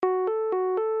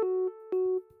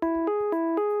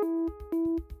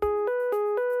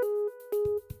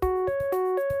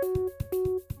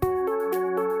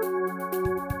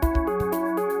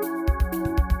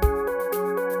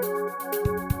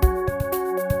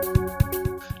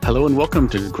Hello and welcome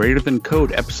to Greater Than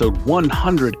Code, episode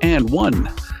 101.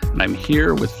 And I'm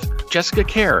here with Jessica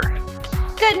Kerr.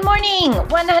 Good morning,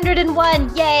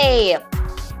 101, yay!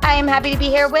 I am happy to be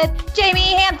here with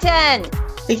Jamie Hampton.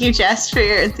 Thank you, Jess, for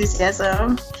your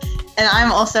enthusiasm. And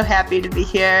I'm also happy to be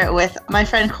here with my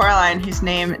friend Coraline, whose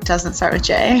name doesn't start with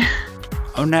J.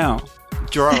 Oh no,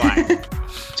 Joraline.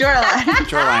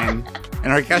 Joraline.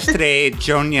 And our guest today,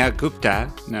 Jonya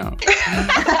Gupta. No.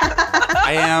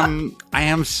 I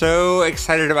am so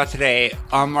excited about today.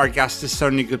 Our guest is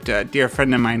Sonia Gupta, a dear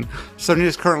friend of mine. Sonia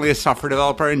is currently a software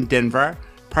developer in Denver.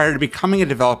 Prior to becoming a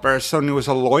developer, Sonia was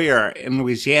a lawyer in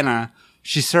Louisiana.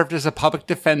 She served as a public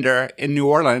defender in New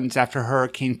Orleans after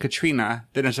Hurricane Katrina,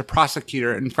 then as a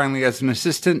prosecutor, and finally as an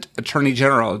assistant attorney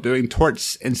general doing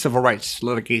torts and civil rights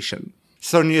litigation.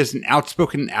 Sonia is an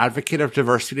outspoken advocate of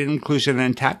diversity and inclusion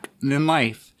in tech and in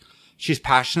life. She's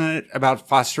passionate about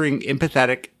fostering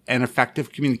empathetic and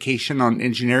effective communication on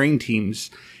engineering teams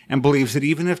and believes that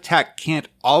even if tech can't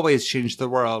always change the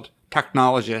world,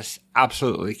 technologists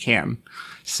absolutely can.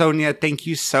 Sonia, thank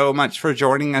you so much for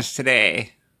joining us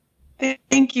today.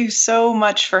 Thank you so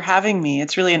much for having me.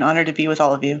 It's really an honor to be with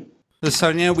all of you. So,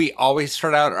 Sonia, we always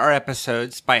start out our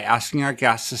episodes by asking our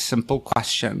guests a simple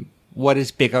question. What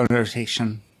is big O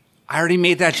notation? I already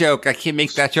made that joke. I can't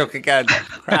make that joke again.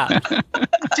 Crap.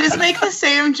 Just make the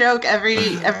same joke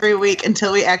every week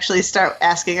until we actually start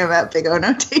asking about big O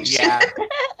notation. Yeah.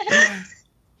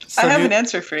 I have an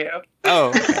answer for you. Oh,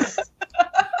 okay.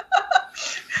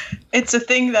 It's a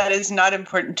thing that is not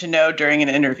important to know during an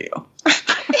interview.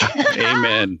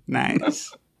 Amen.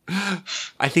 Nice.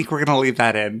 I think we're going to leave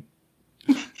that in.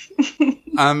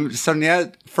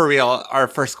 Sonia, for real, our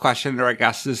first question to our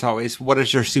guests is always, what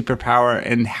is your superpower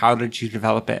and how did you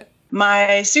develop it?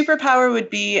 My superpower would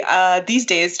be these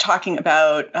days talking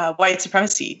about white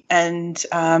supremacy and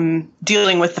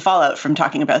dealing with the fallout from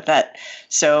talking about that.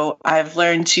 So I've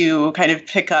learned to kind of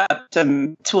pick up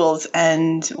some tools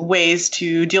and ways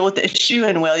to deal with the issue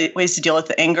and ways to deal with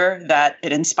the anger that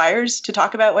it inspires to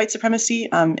talk about white supremacy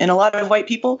in a lot of white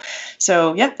people.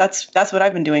 So yeah, that's what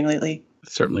I've been doing lately.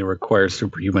 Certainly requires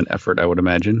superhuman effort, I would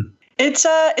imagine. It's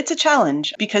a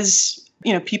challenge because,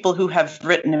 you know, people who have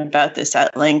written about this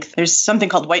at length, there's something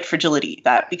called white fragility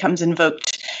that becomes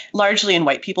invoked largely in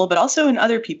white people, but also in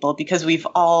other people because we've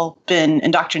all been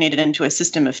indoctrinated into a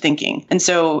system of thinking. And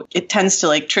so it tends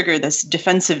to trigger this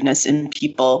defensiveness in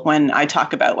people when I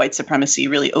talk about white supremacy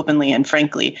really openly and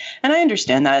frankly. And I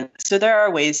understand that. So there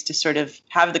are ways to sort of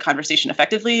have the conversation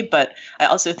effectively, but I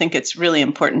also think it's really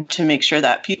important to make sure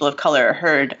that people of color are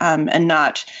heard and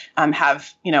not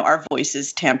have, our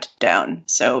voices tamped down.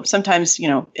 So sometimes,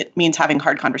 it means having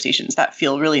hard conversations that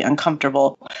feel really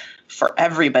uncomfortable for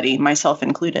everybody, myself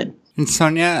included. And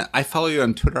Sonia, I follow you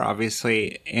on Twitter,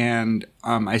 obviously, and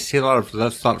I see a lot of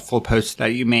the thoughtful posts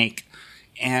that you make.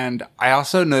 And I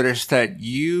also noticed that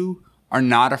you are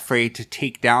not afraid to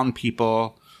take down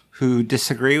people who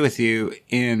disagree with you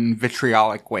in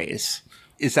vitriolic ways.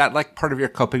 Is that part of your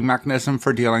coping mechanism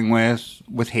for dealing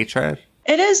with hatred?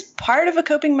 It is part of a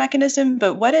coping mechanism,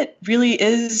 but what it really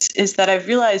is that I've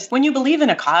realized when you believe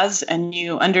in a cause and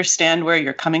you understand where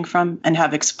you're coming from and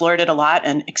have explored it a lot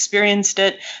and experienced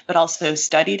it, but also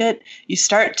studied it, you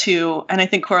start to, and I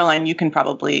think, Coraline, you can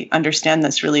probably understand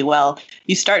this really well,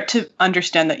 you start to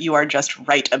understand that you are just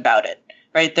right about it,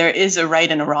 right? There is a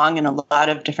right and a wrong in a lot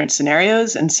of different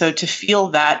scenarios. And so to feel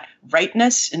that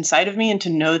rightness inside of me and to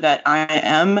know that I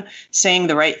am saying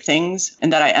the right things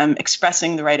and that I am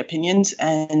expressing the right opinions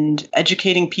and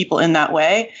educating people in that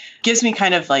way gives me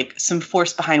kind of some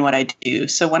force behind what I do.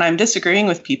 So when I'm disagreeing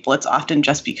with people, it's often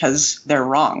just because they're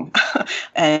wrong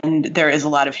and there is a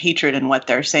lot of hatred in what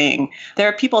they're saying. There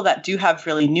are people that do have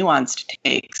really nuanced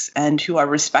takes and who are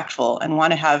respectful and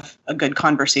want to have a good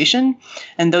conversation.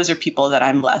 And those are people that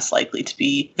I'm less likely to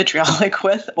be vitriolic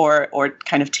with or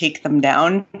kind of take them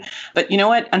down. But you know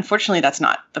what? Unfortunately, that's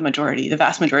not the majority. The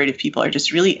vast majority of people are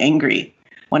just really angry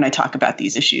when I talk about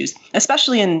these issues,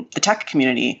 especially in the tech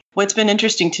community. What's been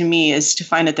interesting to me is to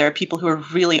find that there are people who are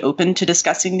really open to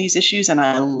discussing these issues. And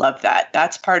I love that.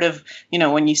 That's part of,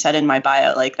 when you said in my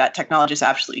bio, that technologists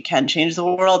absolutely can change the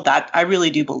world, that I really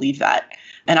do believe that.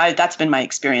 And that's been my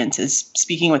experience is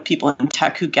speaking with people in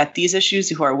tech who get these issues,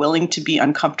 who are willing to be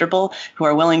uncomfortable, who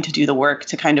are willing to do the work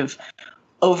to kind of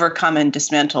overcome and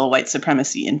dismantle white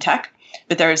supremacy in tech.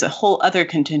 But there is a whole other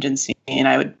contingency, and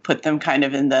I would put them kind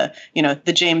of in the,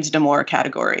 the James Damore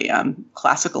category,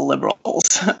 classical liberals,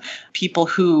 people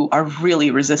who are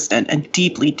really resistant and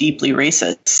deeply, deeply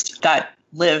racist that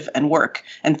live and work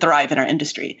and thrive in our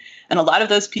industry. And a lot of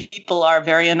those people are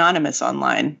very anonymous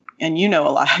online. and you know a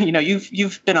lot,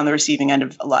 you've been on the receiving end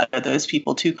of a lot of those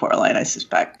people too, Coraline, I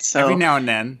suspect. So every now and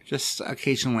then, just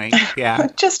occasionally, yeah.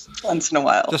 Just once in a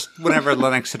while. Just whenever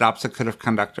Linux adopts a code of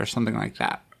conduct or something like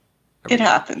that. It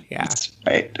happens. Yeah.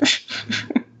 Right.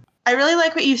 I really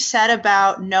like what you said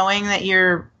about knowing that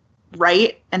you're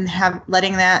right and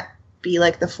letting that be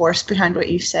like the force behind what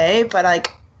you say. But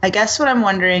like, I guess what I'm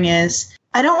wondering is,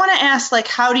 I don't want to ask like,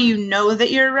 how do you know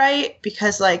that you're right?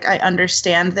 Because like, I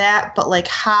understand that, but like,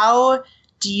 how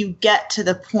do you get to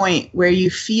the point where you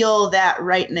feel that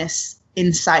rightness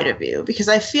inside of you? Because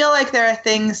I feel like there are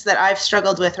things that I've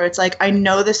struggled with where it's like, I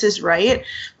know this is right,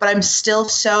 but I'm still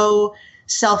so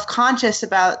self-conscious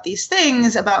about these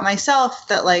things about myself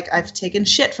that like I've taken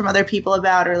shit from other people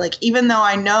about, or like, even though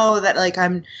I know that like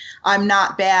I'm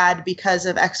not bad because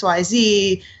of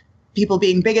XYZ, people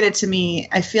being bigoted to me,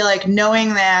 I feel like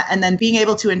knowing that and then being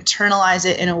able to internalize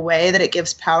it in a way that it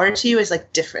gives power to you is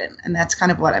like different. And that's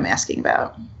kind of what I'm asking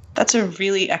about. That's a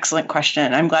really excellent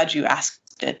question. I'm glad you asked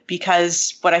it,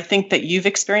 because what I think that you've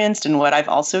experienced and what I've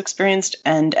also experienced,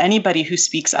 and anybody who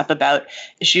speaks up about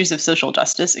issues of social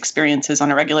justice experiences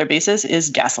on a regular basis,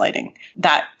 is gaslighting.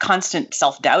 That constant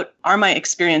self-doubt. Are my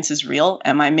experiences real?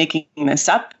 Am I making this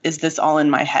up? Is this all in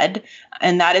my head?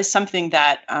 And that is something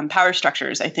that power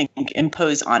structures, I think,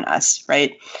 impose on us,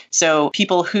 right? So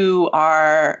people who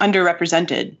are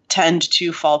underrepresented tend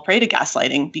to fall prey to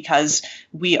gaslighting because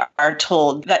we are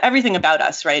told that everything about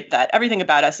us, right, that everything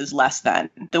about us is less than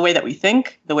the way that we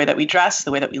think, the way that we dress,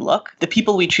 the way that we look, the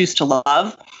people we choose to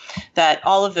love, that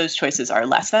all of those choices are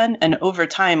less than. And over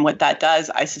time, what that does,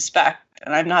 I suspect,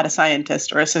 and I'm not a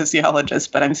scientist or a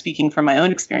sociologist, but I'm speaking from my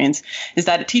own experience, is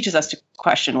that it teaches us to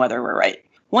question whether we're right.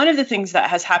 One of the things that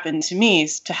has happened to me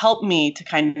is to help me to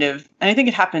kind of, and I think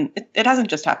it hasn't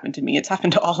just happened to me, it's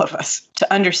happened to all of us,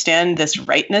 to understand this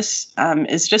rightness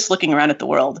is just looking around at the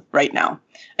world right now.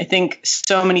 I think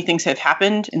so many things have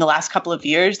happened in the last couple of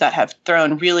years that have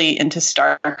thrown really into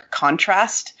stark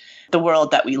contrast the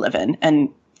world that we live in and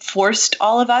forced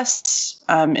all of us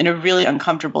in a really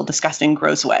uncomfortable, disgusting,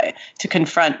 gross way to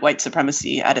confront white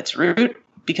supremacy at its root,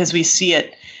 because we see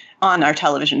it on our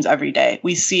televisions every day.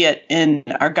 We see it in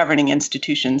our governing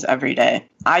institutions every day.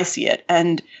 I see it.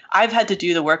 And I've had to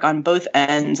do the work on both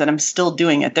ends, and I'm still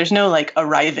doing it. There's no like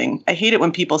arriving. I hate it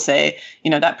when people say,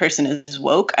 that person is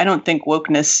woke. I don't think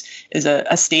wokeness is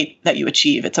a state that you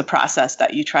achieve. It's a process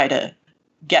that you try to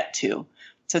get to.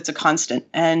 So it's a constant.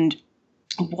 And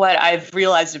what I've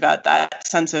realized about that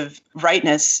sense of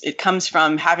rightness, it comes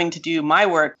from having to do my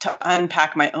work to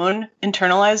unpack my own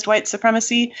internalized white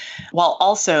supremacy, while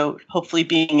also hopefully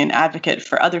being an advocate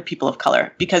for other people of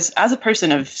color. Because as a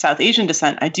person of South Asian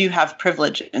descent, I do have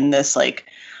privilege in this like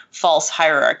false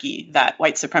hierarchy that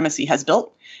white supremacy has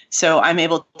built. So I'm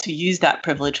able to use that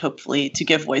privilege, hopefully, to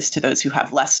give voice to those who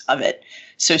have less of it.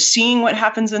 So seeing what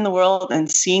happens in the world and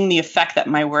seeing the effect that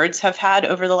my words have had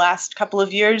over the last couple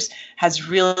of years has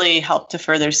really helped to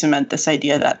further cement this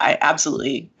idea that I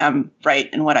absolutely am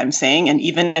right in what I'm saying. And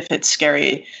even if it's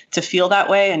scary to feel that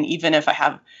way, and even if I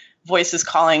have voices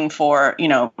calling for,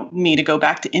 me to go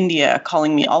back to India,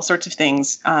 calling me all sorts of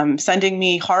things, sending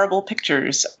me horrible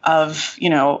pictures of,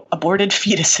 aborted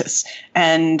fetuses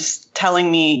and telling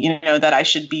me, that I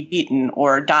should be beaten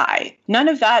or die. None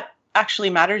of that actually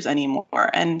matters anymore.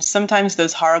 And sometimes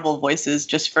those horrible voices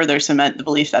just further cement the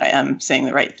belief that I am saying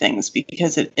the right things,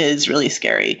 because it is really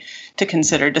scary to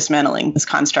consider dismantling this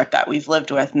construct that we've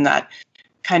lived with and that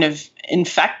kind of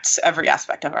infects every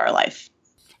aspect of our life.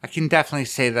 I can definitely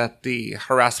say that the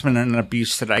harassment and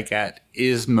abuse that I get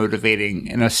is motivating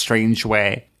in a strange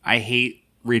way. I hate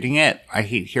reading it. I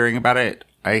hate hearing about it.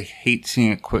 I hate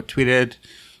seeing it quote tweeted.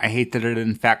 I hate that it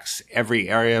infects every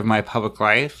area of my public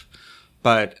life.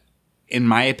 But in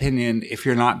my opinion, if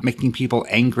you're not making people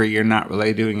angry, you're not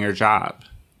really doing your job.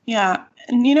 Yeah.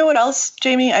 And you know what else,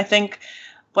 Jamie? I think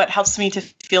what helps me to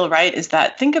feel right is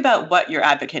that think about what you're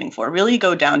advocating for. Really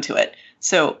go down to it.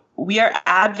 So we are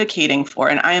advocating for,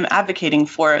 and I am advocating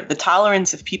for, the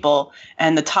tolerance of people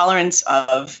and the tolerance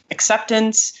of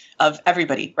acceptance of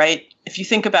everybody, right? If you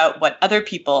think about what other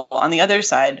people on the other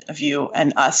side of you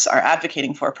and us are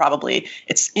advocating for, probably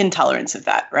it's intolerance of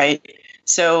that, right?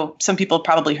 So some people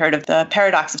probably heard of the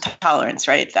paradox of tolerance,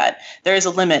 right? That there is a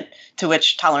limit to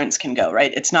which tolerance can go,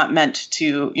 right? You're not meant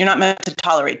to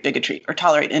tolerate bigotry or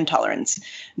tolerate intolerance.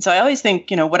 And so I always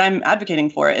think, what I'm advocating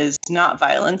for is not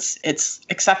violence, it's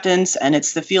acceptance, and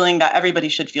it's the feeling that everybody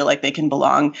should feel like they can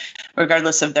belong,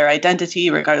 regardless of their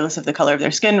identity, regardless of the color of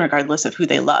their skin, regardless of who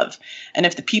they love. And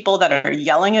if the people that are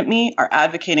yelling at me are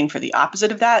advocating for the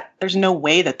opposite of that, there's no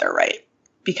way that they're right.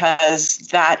 because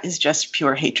that is just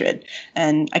pure hatred.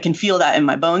 And I can feel that in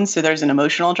my bones. So there's an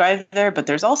emotional drive there, but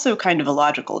there's also kind of a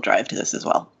logical drive to this as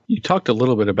well. You talked a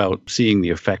little bit about seeing the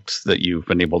effects that you've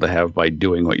been able to have by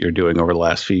doing what you're doing over the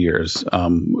last few years. Tell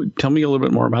me a little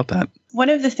bit more about that. One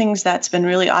of the things that's been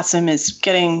really awesome is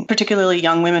getting particularly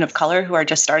young women of color who are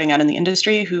just starting out in the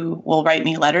industry who will write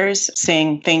me letters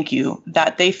saying thank you,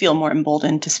 that they feel more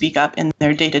emboldened to speak up in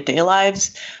their day-to-day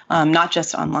lives, not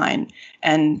just online,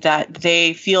 and that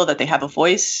they feel that they have a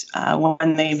voice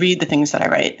when they read the things that I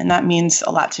write. And that means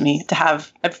a lot to me to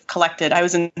have. I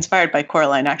was inspired by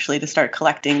Coraline actually to start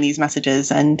collecting these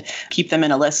messages and keep them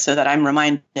in a list so that I'm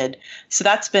reminded. So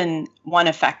that's been one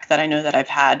effect that I know that I've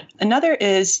had. Another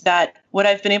is that what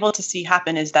I've been able to see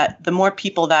happen is that the more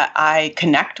people that I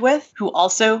connect with who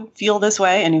also feel this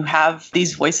way and who have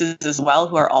these voices as well,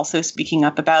 who are also speaking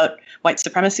up about white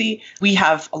supremacy, we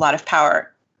have a lot of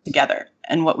power together.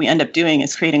 And what we end up doing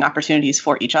is creating opportunities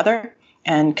for each other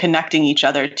and connecting each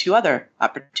other to other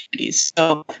opportunities.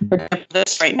 So for example,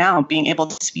 this right now, being able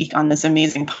to speak on this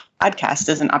amazing podcast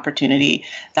is an opportunity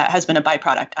that has been a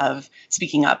byproduct of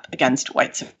speaking up against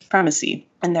white supremacy.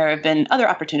 And there have been other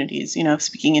opportunities,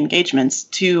 speaking engagements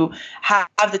to have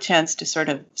the chance to sort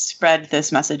of spread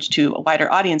this message to a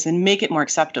wider audience and make it more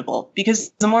acceptable.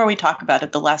 Because the more we talk about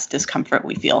it, the less discomfort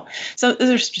we feel. So those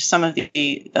are just some of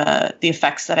the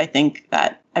effects that I think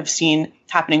that I've seen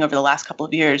happening over the last couple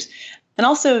of years. And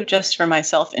also just for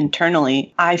myself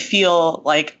internally, I feel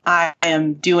like I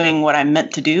am doing what I'm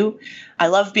meant to do. I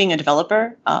love being a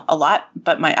developer a lot,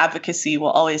 but my advocacy will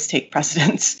always take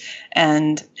precedence.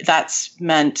 And that's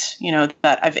meant,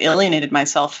 that I've alienated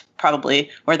myself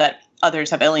probably, or that others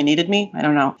have alienated me, I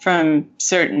don't know, from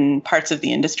certain parts of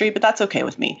the industry, but that's okay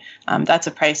with me. That's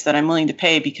a price that I'm willing to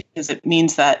pay because it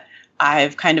means that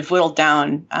I've kind of whittled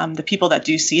down the people that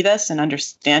do see this and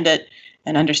understand it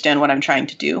and understand what I'm trying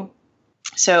to do.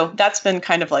 So that's been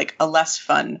kind of like a less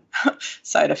fun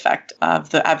side effect of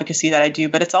the advocacy that I do,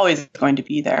 but it's always going to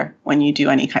be there when you do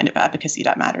any kind of advocacy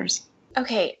that matters.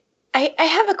 Okay, I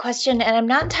have a question, and I'm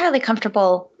not entirely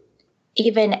comfortable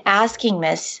even asking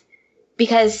this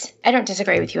because I don't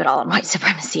disagree with you at all on white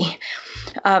supremacy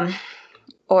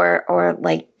or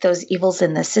like those evils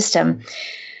in the system.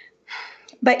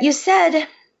 But you said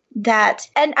that,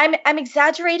 and I'm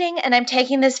exaggerating and I'm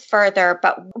taking this further,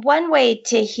 but one way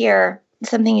to hear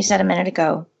something you said a minute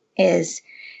ago is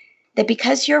that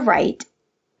because you're right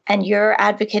and you're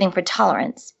advocating for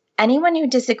tolerance, anyone who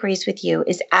disagrees with you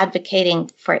is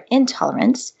advocating for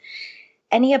intolerance.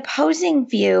 Any opposing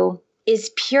view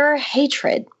is pure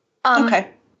hatred. Okay.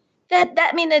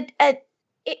 That mean that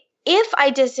if I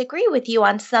disagree with you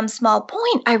on some small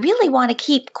point, I really want to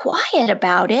keep quiet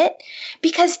about it,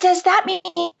 because does that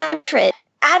mean hatred?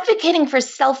 Advocating for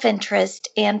self-interest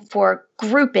and for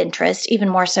group interest, even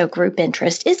more so group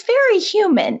interest, is very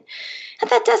human. And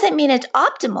that doesn't mean it's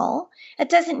optimal. It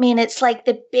doesn't mean it's like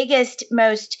the biggest,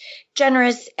 most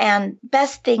generous and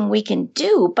best thing we can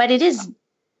do, but it is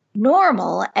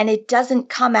normal and it doesn't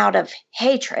come out of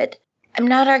hatred. I'm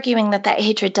not arguing that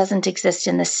hatred doesn't exist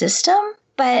in the system,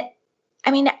 but I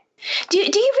mean, do you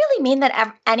really mean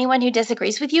that anyone who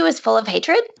disagrees with you is full of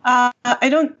hatred? I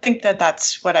don't think that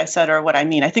that's what I said or what I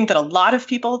mean. I think that a lot of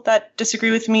people that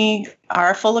disagree with me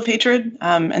are full of hatred,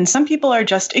 and some people are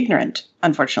just ignorant,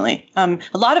 unfortunately. A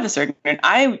lot of us are ignorant.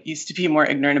 I used to be more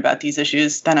ignorant about these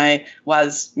issues than I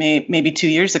was maybe 2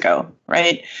 years ago,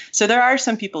 right? So there are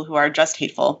some people who are just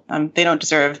hateful. They don't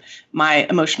deserve my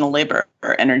emotional labor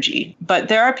or energy, but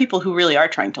there are people who really are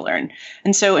trying to learn.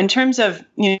 And so in terms of,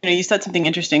 you said something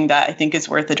interesting that I think is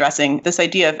worth addressing, this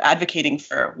idea of advocating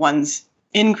for one's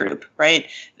in-group, right?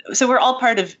 So we're all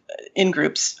part of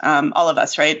in-groups, all of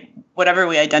us, right? Whatever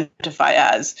we identify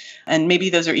as. And maybe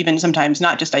those are even sometimes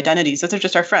not just identities. Those are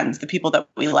just our friends, the people that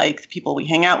we like, the people we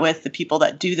hang out with, the people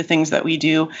that do the things that we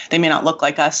do. They may not look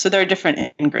like us. So there are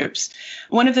different in-groups.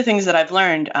 One of the things that I've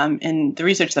learned in the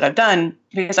research that I've done,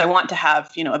 because I want to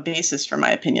have, a basis for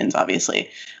my opinions, obviously,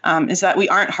 is that we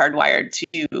aren't hardwired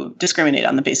to discriminate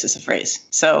on the basis of race.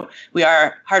 So we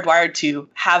are hardwired to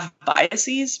have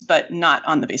biases, but not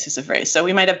on the basis of race. So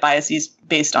we might have biases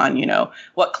based on,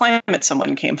 what climate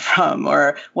someone came from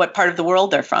or what part of the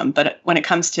world they're from. But when it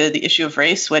comes to the issue of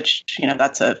race, which,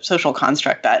 that's a social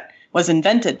construct that was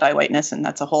invented by whiteness, and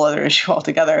that's a whole other issue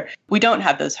altogether, we don't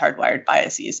have those hardwired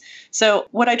biases. So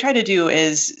what I try to do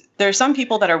is there are some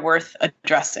people that are worth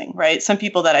addressing, right? Some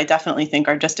people that I definitely think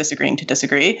are just disagreeing to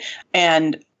disagree.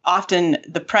 And often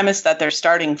the premise that they're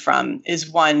starting from is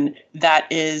one that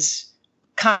is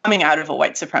coming out of a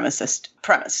white supremacist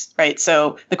premise, right?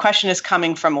 So the question is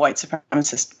coming from a white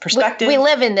supremacist perspective. We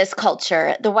live in this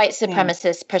culture. The white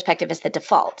supremacist perspective is the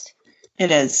default.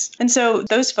 It is. And so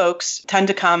those folks tend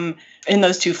to come in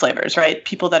those two flavors, right?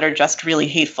 People that are just really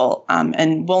hateful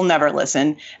and will never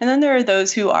listen. And then there are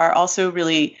those who are also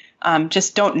really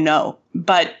just don't know.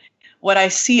 But what I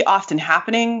see often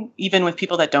happening, even with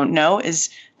people that don't know, is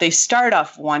they start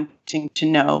off wanting to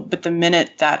know, but the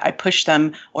minute that I push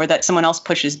them or that someone else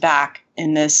pushes back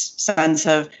in this sense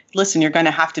of, listen, you're going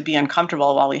to have to be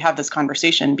uncomfortable while we have this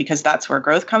conversation because that's where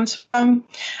growth comes from,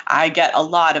 I get a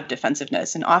lot of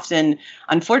defensiveness. And often,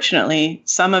 unfortunately,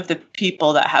 some of the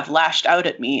people that have lashed out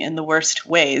at me in the worst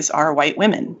ways are white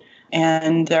women.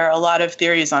 And there are a lot of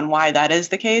theories on why that is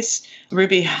the case.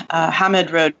 Ruby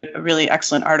Hamid wrote a really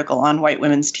excellent article on white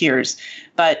women's tears.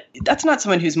 But that's not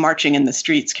someone who's marching in the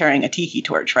streets carrying a tiki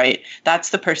torch, right?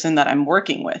 That's the person that I'm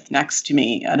working with next to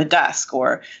me at a desk,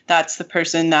 or that's the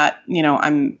person that,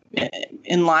 I'm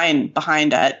in line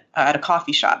behind at a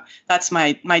coffee shop. That's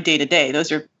my day-to-day.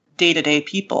 Those are day-to-day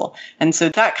people. And so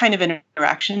that kind of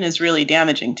interaction is really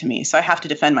damaging to me. So I have to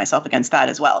defend myself against that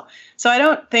as well. So I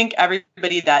don't think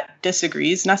everybody that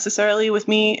disagrees necessarily with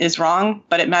me is wrong,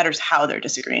 but it matters how they're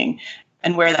disagreeing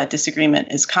and where that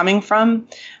disagreement is coming from.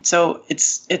 So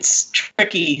it's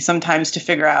tricky sometimes to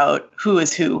figure out who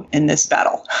is who in this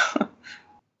battle.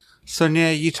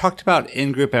 Sonia, you talked about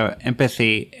in-group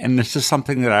empathy, and this is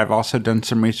something that I've also done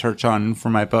some research on for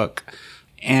my book.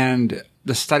 And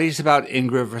the studies about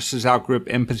in-group versus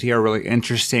out-group empathy are really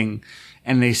interesting,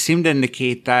 and they seem to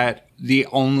indicate that the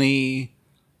only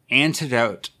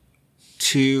antidote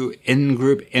to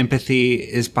in-group empathy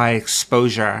is by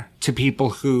exposure to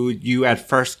people who you at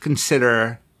first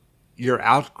consider your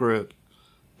out-group,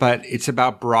 but it's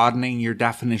about broadening your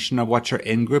definition of what your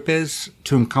in-group is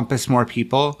to encompass more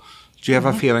people. Do you have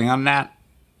a feeling on that?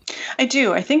 I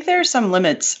do. I think there are some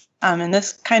limits, and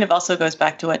this kind of also goes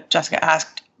back to what Jessica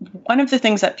asked. One of the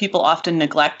things that people often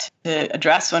neglect to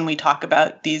address when we talk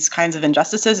about these kinds of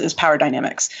injustices is power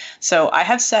dynamics. So I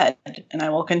have said, and I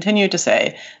will continue to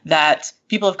say, that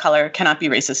people of color cannot be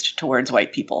racist towards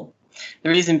white people. The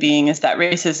reason being is that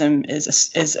racism is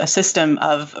a system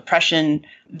of oppression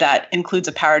that includes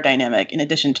a power dynamic in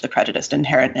addition to the prejudice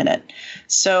inherent in it.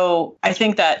 So I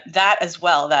think that as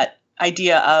well, that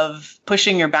idea of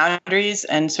pushing your boundaries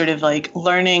and sort of like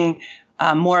learning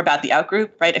more about the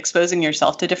outgroup, right? Exposing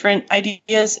yourself to different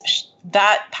ideas.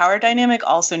 That power dynamic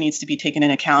also needs to be taken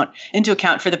into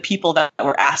account for the people that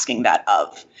we're asking that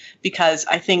of. Because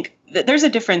I think that there's a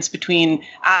difference between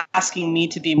asking me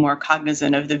to be more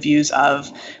cognizant of the views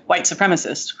of white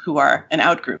supremacists who are an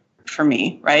outgroup for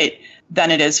me, right?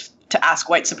 Than it is to ask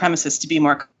white supremacists to be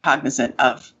more cognizant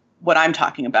of what I'm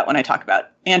talking about when I talk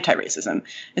about anti-racism.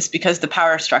 It's because the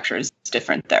power structure is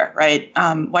different there, right?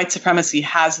 White supremacy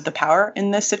has the power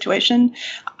in this situation.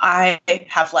 I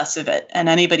have less of it. And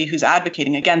anybody who's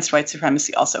advocating against white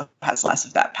supremacy also has less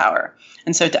of that power.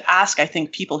 And so to ask, I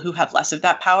think, people who have less of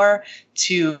that power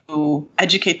to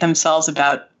educate themselves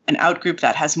about an outgroup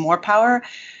that has more power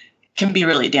can be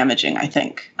really damaging, I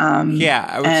think. Yeah,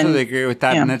 I would totally agree with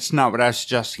that. Yeah. And it's not what I was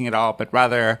suggesting at all, but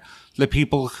rather the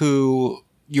people who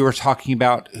you were talking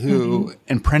about who,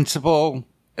 in principle,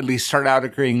 at least start out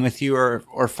agreeing with you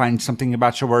or find something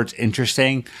about your words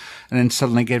interesting and then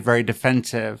suddenly get very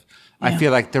defensive. Yeah. I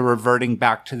feel like they're reverting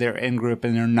back to their in-group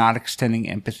and they're not extending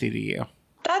empathy to you.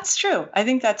 That's true. I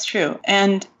think that's true.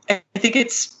 And I think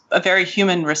it's a very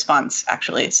human response,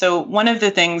 actually. So one of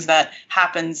the things that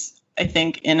happens, I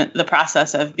think, in the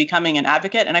process of becoming an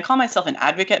advocate, and I call myself an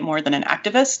advocate more than an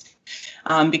activist,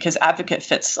 because advocate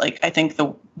fits, like, I think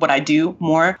what I do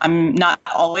more. I'm not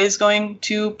always going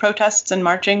to protests and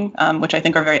marching, which I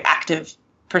think are very active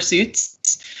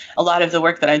pursuits. A lot of the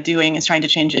work that I'm doing is trying to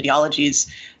change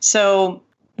ideologies. So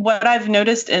what I've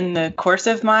noticed in the course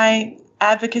of my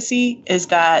advocacy is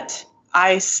that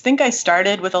I think I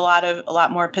started with a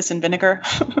lot more piss and vinegar.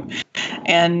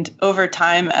 And over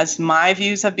time, as my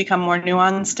views have become more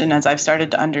nuanced and as I've started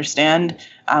to understand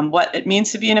what it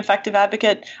means to be an effective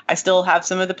advocate, I still have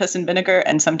some of the piss and vinegar.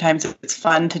 And sometimes it's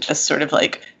fun to just sort of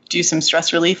like do some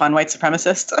stress relief on white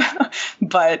supremacists.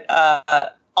 But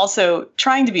also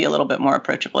trying to be a little bit more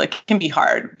approachable. It can be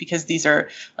hard because these are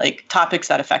like topics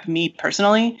that affect me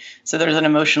personally. So there's an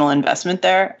emotional investment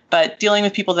there. But dealing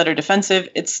with people that are defensive,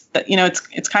 it's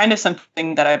kind of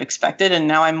something that I've expected. And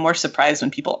now I'm more surprised when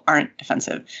people aren't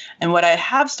defensive. And what I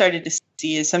have started to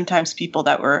see is sometimes people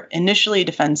that were initially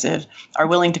defensive are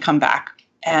willing to come back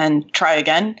and try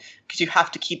again, because you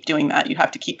have to keep doing that. You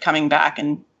have to keep coming back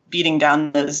and beating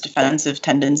down those defensive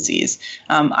tendencies.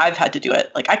 I've had to do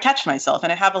it. Like I catch myself,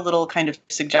 and I have a little kind of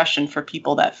suggestion for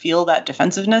people that feel that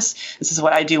defensiveness. This is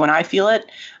what I do when I feel it,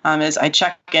 is I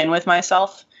check in with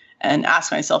myself and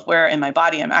ask myself where in my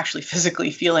body I'm actually physically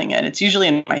feeling it. It's usually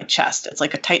in my chest. It's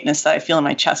like a tightness that I feel in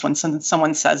my chest when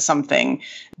someone says something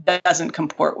that doesn't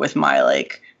comport with my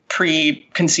like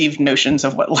preconceived notions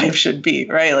of what life should be,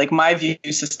 right? Like my belief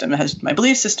system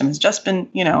has just been,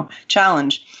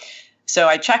 challenged. So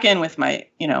I check in with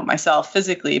myself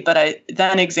physically, but I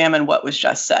then examine what was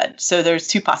just said. So there's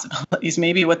two possibilities.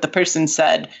 Maybe what the person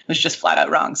said was just flat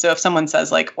out wrong. So if someone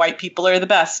says like white people are the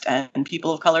best and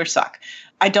people of color suck,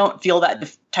 I don't feel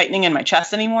that tightening in my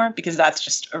chest anymore, because that's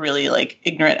just a really like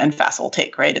ignorant and facile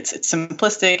take, right? It's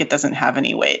simplistic. It doesn't have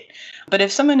any weight. But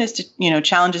if someone is to,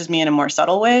 challenges me in a more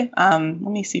subtle way, let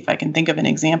me see if I can think of an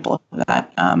example of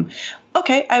that.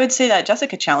 Okay, I would say that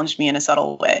Jessica challenged me in a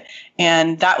subtle way.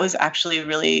 And that was actually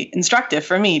really instructive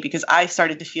for me, because I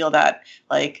started to feel that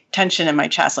like tension in my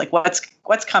chest, like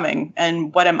what's coming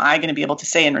and what am I going to be able to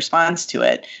say in response to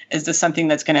it? Is this something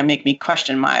that's going to make me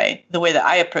question the way that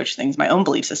I approach things, my own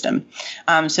belief system?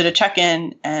 So to check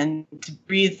in and to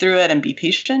breathe through it and be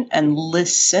patient and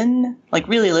listen, like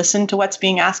really listen to what's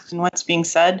being asked and what's being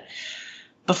said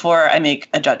before I make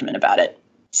a judgment about it.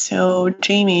 So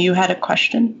Jamie, you had a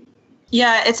question?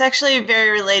 Yeah, it's actually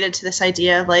very related to this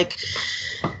idea of like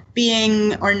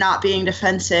being or not being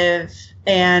defensive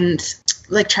and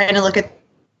like trying to look at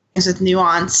things with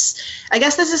nuance. I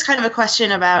guess this is kind of a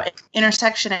question about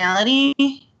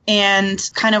intersectionality and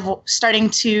kind of starting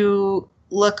to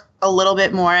look a little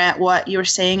bit more at what you were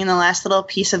saying in the last little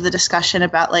piece of the discussion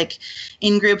about like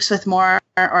in groups with more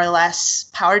or less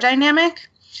power dynamic.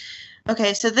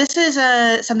 Okay, so this is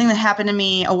something that happened to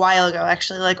me a while ago,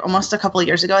 actually, like almost a couple of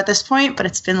years ago at this point, but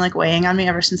it's been like weighing on me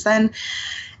ever since then.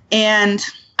 And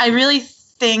I really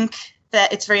think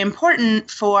that it's very important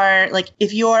for, like,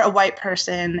 if you're a white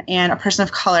person and a person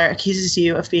of color accuses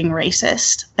you of being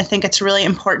racist, I think it's really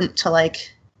important to,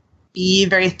 like, be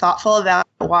very thoughtful about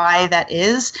why that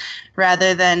is,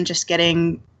 rather than just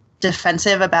getting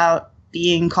defensive about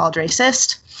being called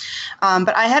racist.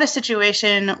 But I had a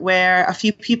situation where a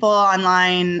few people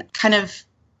online kind of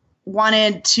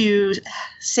wanted to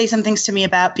say some things to me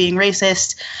about being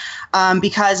racist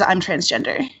because I'm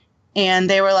transgender. And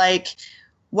they were like,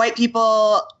 white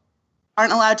people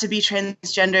aren't allowed to be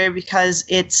transgender because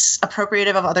it's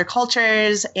appropriative of other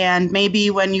cultures. And maybe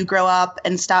when you grow up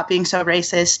and stop being so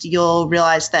racist, you'll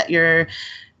realize that you're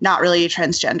not really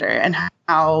transgender and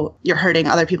how you're hurting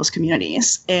other people's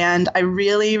communities. And I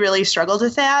really, really struggled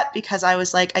with that because I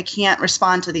was like, I can't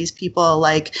respond to these people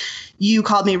like, you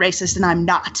called me racist and I'm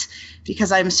not,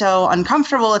 because I'm so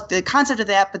uncomfortable with the concept of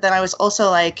that. But then I was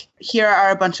also like, here are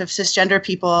a bunch of cisgender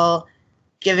people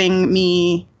giving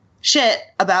me shit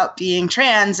about being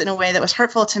trans in a way that was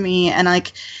hurtful to me. And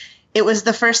like, it was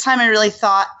the first time I really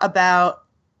thought about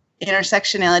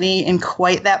intersectionality in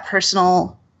quite that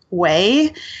personal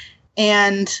way.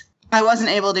 And I wasn't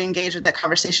able to engage with that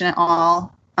conversation at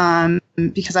all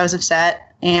because I was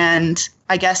upset. And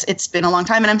I guess it's been a long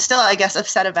time and I'm still, I guess,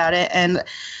 upset about it. And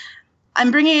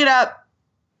I'm bringing it up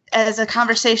as a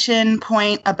conversation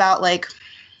point about like,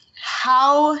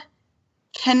 how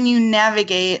can you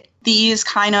navigate these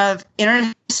kind of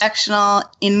intersectional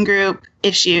in-group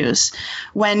issues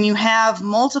when you have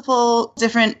multiple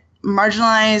different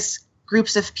marginalized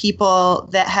groups of people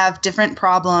that have different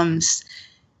problems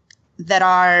that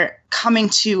are coming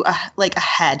to a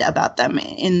head about them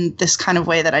in this kind of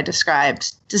way that I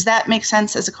described. Does that make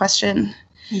sense as a question?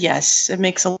 Yes, it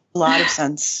makes a lot of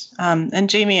sense. And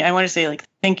Jamie, I want to say like,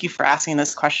 thank you for asking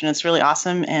this question. It's really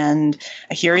awesome. And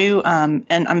I hear you. And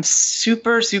I'm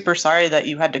super, super sorry that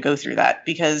you had to go through that,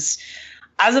 because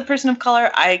as a person of color,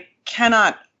 I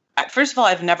cannot, first of all,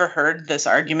 I've never heard this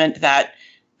argument that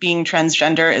being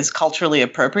transgender is culturally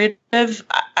appropriative.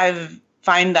 I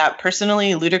find that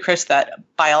personally ludicrous that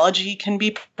biology can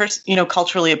be,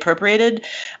 culturally appropriated.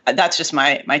 That's just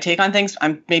my take on things.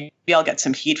 Maybe I'll get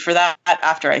some heat for that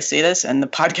after I say this and the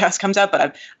podcast comes out,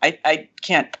 but I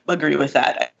can't agree with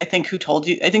that. I think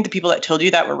the people that told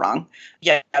you that were wrong.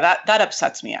 Yeah, that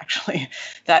upsets me actually,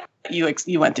 that you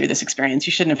went through this experience.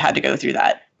 You shouldn't have had to go through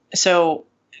that. So,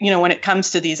 when it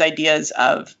comes to these ideas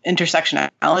of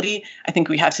intersectionality, I think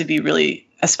we have to be really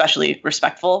especially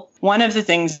respectful. One of the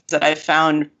things that I've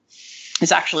found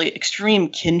is actually extreme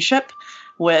kinship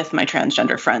with my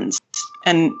transgender friends.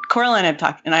 And Coraline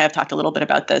and I have talked a little bit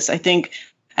about this. I think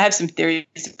I have some theories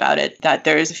about it, that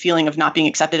there is a feeling of not being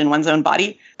accepted in one's own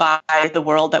body by the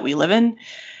world that we live in.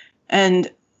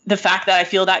 And the fact that I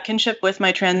feel that kinship with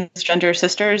my transgender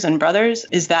sisters and brothers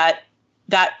is that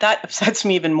that upsets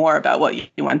me even more about what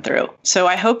you went through. So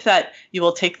I hope that you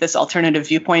will take this alternative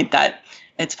viewpoint that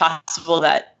it's possible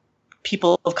that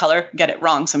people of color get it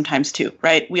wrong sometimes too,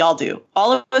 right? We all do.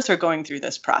 All of us are going through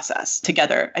this process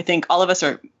together. I think all of us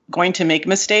are going to make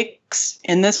mistakes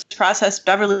in this process.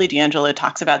 Beverly D'Angelo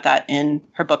talks about that in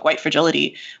her book, White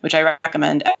Fragility, which I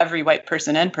recommend every white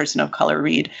person and person of color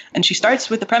read. And she starts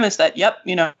with the premise that, yep,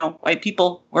 white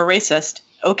people were racist.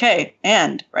 Okay.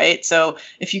 And right. So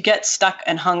if you get stuck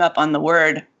and hung up on the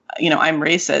word, I'm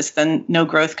racist, then no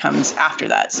growth comes after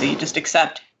that. So you just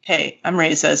accept, hey, I'm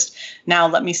racist. Now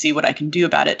let me see what I can do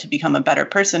about it to become a better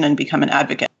person and become an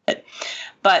advocate.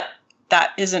 But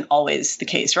that isn't always the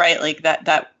case, right? Like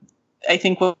that I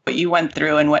think what you went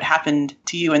through and what happened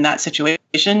to you in that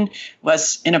situation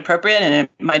was inappropriate, and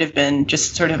it might have been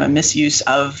just sort of a misuse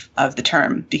of the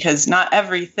term, because not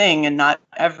everything and not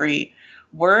every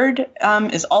word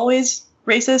is always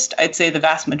racist. I'd say the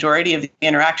vast majority of the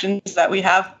interactions that we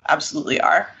have absolutely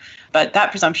are. But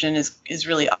that presumption is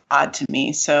really odd to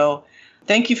me. So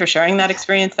thank you for sharing that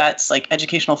experience. That's like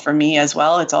educational for me as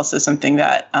well. It's also something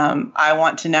that I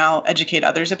want to now educate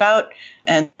others about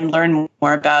and learn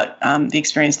more about the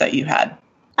experience that you had.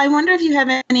 I wonder if you have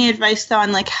any advice, though,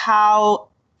 on like how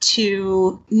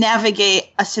to navigate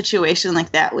a situation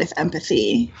like that with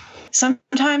empathy.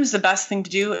 Sometimes the best thing to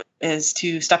do is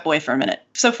to step away for a minute.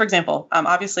 So, for example,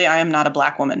 obviously, I am not a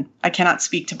Black woman. I cannot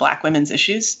speak to Black women's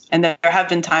issues. And there have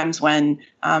been times when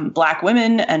Black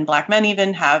women and Black men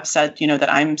even have said,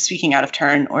 that I'm speaking out of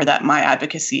turn or that my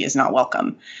advocacy is not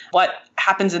welcome. What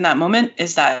happens in that moment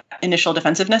is that initial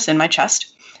defensiveness in my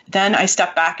chest. Then I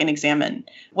step back and examine,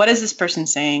 what is this person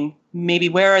saying? Maybe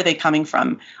where are they coming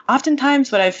from?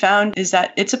 Oftentimes, what I've found is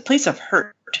that it's a place of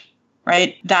hurt,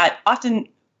 right? That often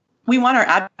we want our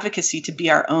advocacy to be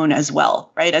our own as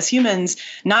well, right? As humans,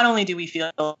 not only do we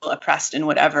feel oppressed in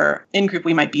whatever in-group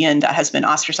we might be in that has been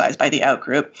ostracized by the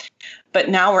out-group, but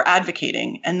now we're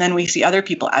advocating, and then we see other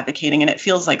people advocating, and it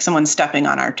feels like someone's stepping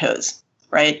on our toes,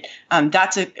 right?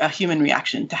 That's a human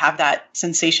reaction, to have that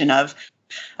sensation of,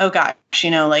 oh gosh,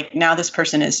 like now this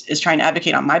person is trying to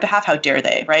advocate on my behalf. How dare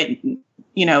they, right?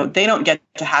 They don't get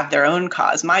to have their own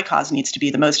cause. My cause needs to be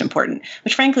the most important,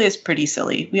 which frankly is pretty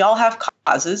silly. We all have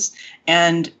causes,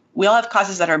 and we all have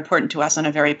causes that are important to us on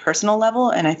a very personal level.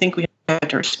 And I think we have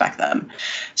to respect them.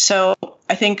 So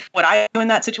I think what I do in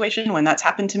that situation, when that's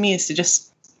happened to me, is to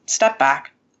just step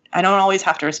back. I don't always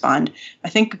have to respond. I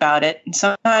think about it. And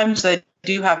sometimes I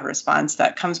do have a response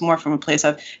that comes more from a place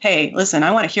of, hey, listen,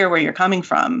 I want to hear where you're coming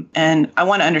from, and I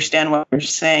want to understand what you're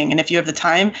saying. And if you have the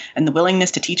time and the willingness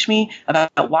to teach me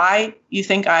about why you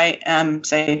think I am,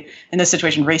 say, in this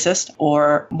situation, racist,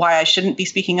 or why I shouldn't be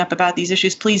speaking up about these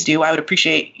issues, please do. I would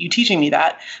appreciate you teaching me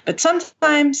that. But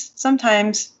sometimes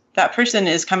that person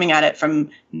is coming at it from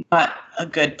not a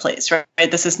good place, right?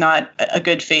 This is not a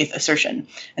good faith assertion.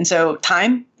 And so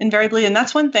time, invariably, and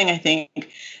that's one thing I think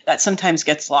that sometimes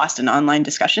gets lost in online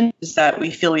discussion, is that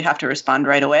we feel we have to respond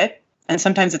right away. And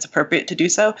sometimes it's appropriate to do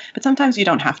so, but sometimes you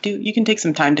don't have to. You can take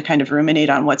some time to kind of ruminate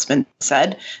on what's been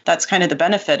said. That's kind of the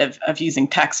benefit of using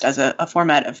text as a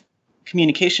format of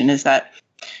communication, is that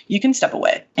you can step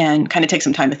away and kind of take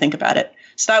some time to think about it.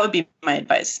 So that would be my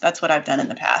advice. That's what I've done in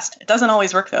the past. It doesn't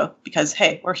always work, though, because,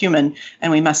 hey, we're human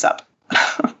and we mess up.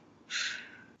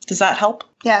 Does that help?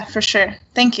 Yeah, for sure.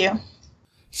 Thank you.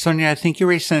 Sonia, I think you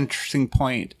raised an interesting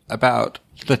point about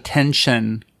the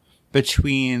tension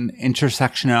between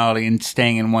intersectionality and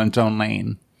staying in one's own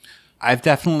lane. I've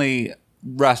definitely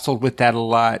wrestled with that a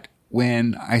lot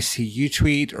when I see you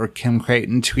tweet or Kim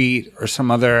Creighton tweet or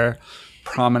some other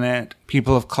prominent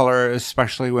people of color,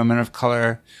 especially women of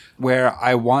color, where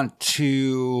I want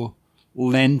to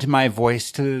lend my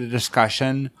voice to the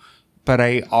discussion, but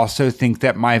I also think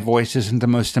that my voice isn't the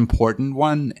most important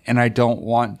one, and I don't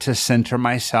want to center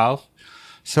myself.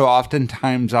 So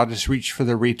oftentimes I'll just reach for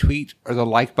the retweet or the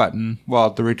like button.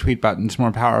 Well, the retweet button's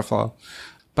more powerful.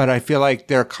 But I feel like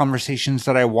there are conversations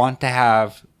that I want to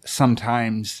have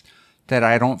sometimes that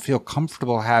I don't feel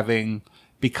comfortable having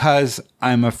because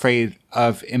I'm afraid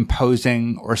of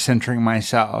imposing or centering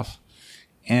myself.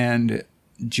 And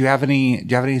do you have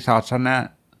any thoughts on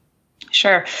that?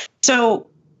 Sure. So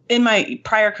in my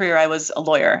prior career, I was a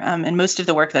lawyer, and most of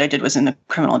the work that I did was in the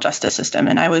criminal justice system.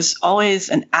 And I was always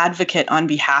an advocate on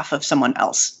behalf of someone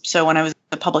else. So when I was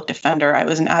a public defender, I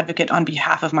was an advocate on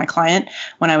behalf of my client.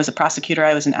 When I was a prosecutor,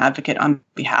 I was an advocate on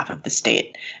behalf of the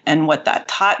state. And what that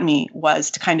taught me was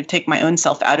to kind of take my own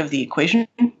self out of the equation.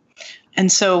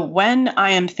 And so when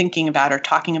I am thinking about or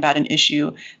talking about an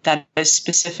issue that is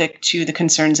specific to the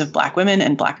concerns of Black women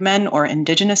and Black men or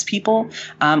Indigenous people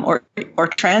or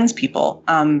trans people,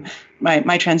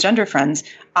 my transgender friends,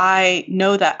 I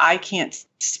know that I can't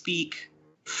speak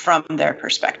from their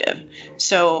perspective.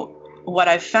 So what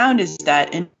I've found is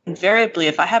that invariably,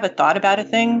 if I have a thought about a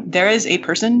thing, there is a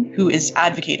person who is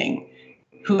advocating,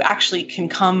 who actually can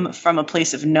come from a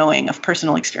place of knowing, of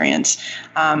personal experience,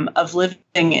 of living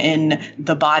in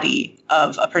the body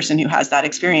of a person who has that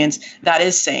experience, that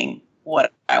is saying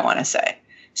what I want to say.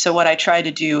 So what I try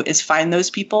to do is find those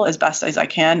people as best as I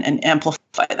can and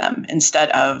amplify them instead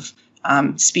of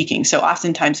speaking. So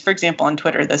oftentimes, for example, on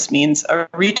Twitter, this means a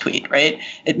retweet, right?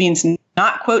 It means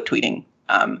not quote tweeting,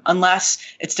 unless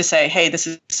it's to say, hey, this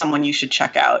is someone you should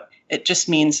check out. It just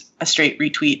means a straight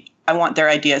retweet. I want their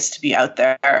ideas to be out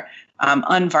there,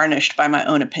 unvarnished by my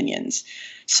own opinions.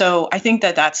 So I think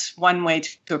that that's one way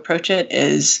to approach it,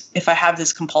 is if I have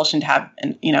this compulsion to have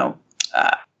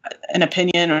an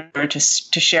opinion or to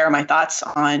share my thoughts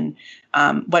on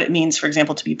what it means, for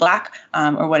example, to be Black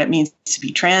or what it means to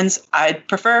be trans, I'd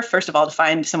prefer, first of all, to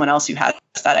find someone else who has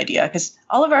that idea, because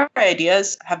all of our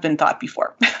ideas have been thought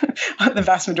before, the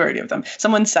vast majority of them.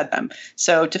 Someone said them.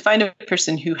 So to find a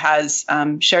person who has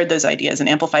shared those ideas and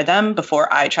amplify them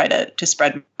before I try to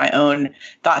spread my own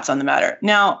thoughts on the matter.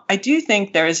 Now, I do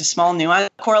think there is a small nuance,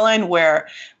 Coraline, where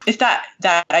if that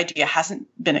idea hasn't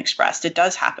been expressed, it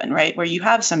does happen, right? Where you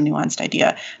have some nuanced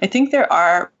idea. I think there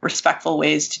are respectful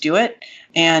ways to do it.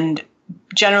 And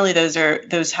generally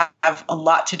those have a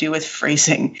lot to do with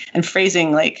phrasing, and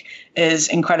phrasing is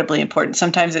incredibly important.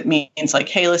 Sometimes it means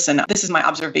hey, listen, this is my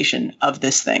observation of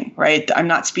this thing, right? I'm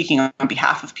not speaking on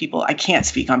behalf of people. I can't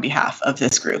speak on behalf of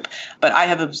this group, but I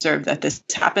have observed that this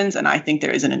happens, and I think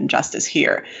there is an injustice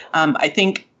here. I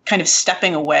think kind of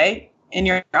stepping away in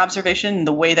your observation,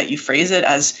 the way that you phrase it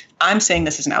as I'm saying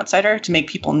this as an outsider, to make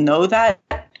people know that,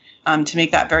 to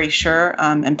make that very sure,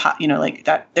 and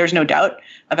that there's no doubt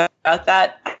about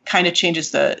that, kind of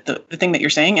changes the thing that you're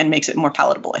saying and makes it more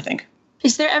palatable, I think.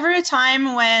 Is there ever a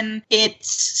time when it's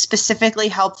specifically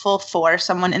helpful for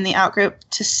someone in the outgroup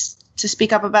to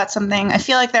speak up about something? I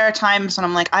feel like there are times when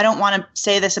I'm like, I don't want to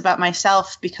say this about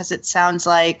myself because it sounds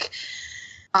like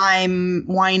I'm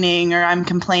whining or I'm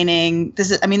complaining.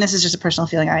 This is just a personal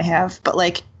feeling I have. But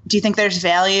do you think there's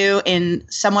value in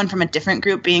someone from a different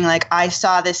group being like, I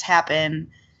saw this happen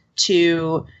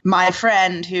to my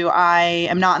friend who I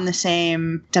am not in the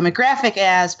same demographic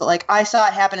as, but I saw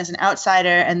it happen as an outsider,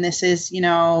 and this is,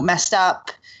 messed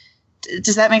up.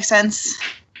 Does that make sense?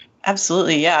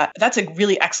 Absolutely. Yeah. That's a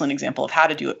really excellent example of how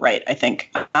to do it right, I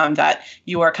think, that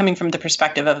you are coming from the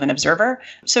perspective of an observer.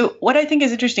 So what I think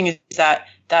is interesting is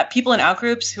that people in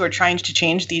outgroups who are trying to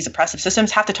change these oppressive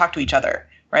systems have to talk to each other.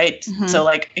 Right. Mm-hmm. So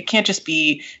it can't just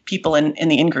be people in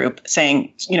the in-group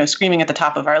saying, screaming at the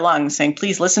top of our lungs saying,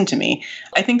 please listen to me.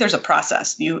 I think there's a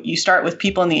process. You start with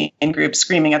people in the in-group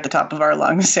screaming at the top of our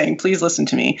lungs saying, please listen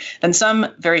to me. Then some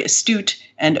very astute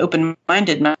and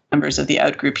open-minded members of the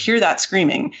out-group hear that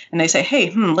screaming and they say,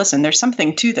 hey, listen, there's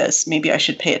something to this. Maybe I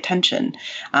should pay attention.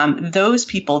 Those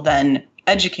people then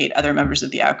educate other members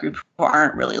of the outgroup who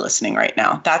aren't really listening right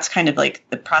now. That's kind of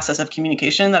the process of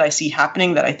communication that I see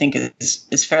happening that I think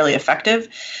is fairly effective.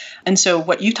 And so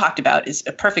what you talked about is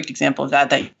a perfect example of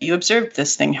that you observed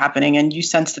this thing happening and you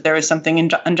sensed that there was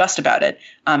something unjust about it.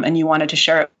 And you wanted to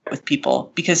share it with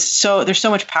people because there's so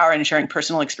much power in sharing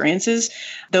personal experiences.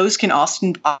 Those can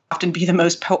often be the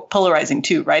most polarizing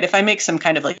too, right? If I make some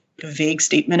kind of vague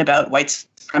statement about white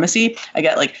supremacy, I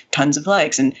get tons of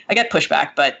likes and I get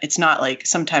pushback, but it's not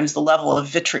sometimes the level of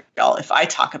vitriol if I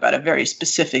talk about a very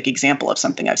specific example of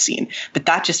something I've seen. But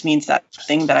that just means that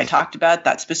thing that I talked about,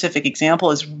 that specific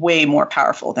example, is way more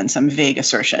powerful than some vague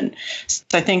assertion. So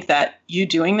I think that you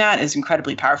doing that is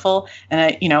incredibly powerful,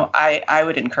 and I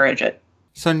would encourage it.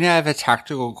 Sonia, I have a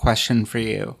tactical question for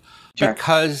you. Sure.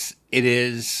 Because it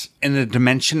is in the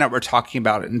dimension that we're talking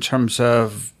about in terms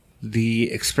of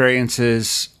the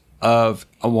experiences of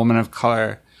a woman of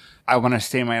color, I want to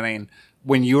stay in my lane.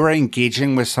 When you're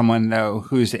engaging with someone, though,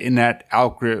 who's in that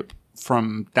outgroup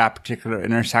from that particular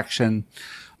intersection,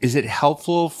 is it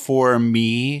helpful for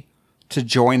me to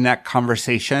join that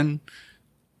conversation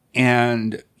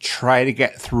and try to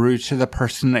get through to the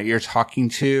person that you're talking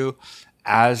to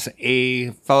as a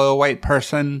fellow white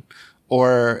person?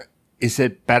 Or is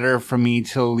it better for me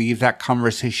to leave that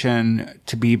conversation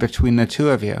to be between the two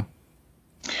of you?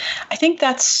 I think the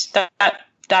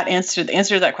answer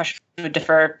to that question would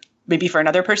differ maybe for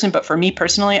another person, but for me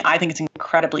personally, I think it's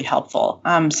incredibly helpful.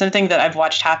 Something that I've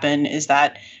watched happen is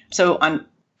that, so on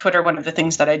Twitter, one of the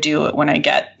things that I do when I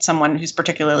get someone who's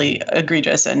particularly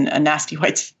egregious and a nasty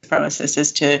white supremacist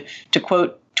is to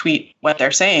quote tweet what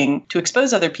they're saying to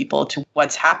expose other people to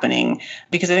what's happening,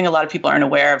 because I think a lot of people aren't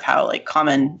aware of how like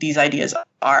common these ideas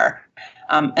are.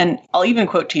 And I'll even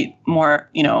quote tweet more,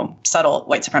 subtle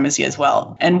white supremacy as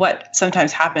well. And what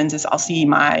sometimes happens is I'll see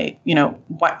my,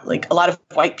 like a lot of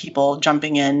white people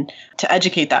jumping in to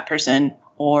educate that person,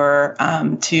 or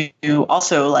to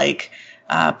also like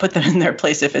put them in their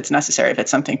place if it's necessary, if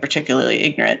it's something particularly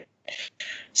ignorant.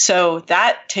 So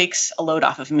that takes a load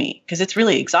off of me, because it's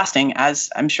really exhausting, as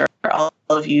I'm sure all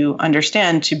of you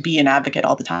understand, to be an advocate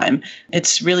all the time.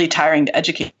 It's really tiring to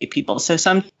educate people. So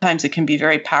sometimes it can be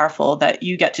very powerful that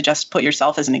you get to just put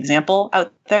yourself as an example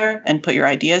out there and put your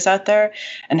ideas out there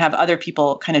and have other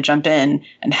people kind of jump in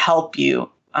and help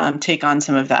you take on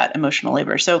some of that emotional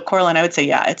labor. So Coraline, I would say,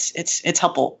 yeah, it's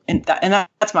helpful. And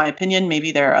that's my opinion.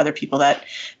 Maybe there are other people that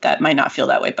might not feel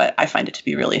that way, but I find it to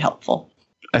be really helpful.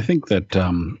 I think that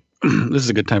this is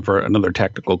a good time for another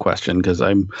tactical question, because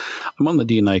I'm on the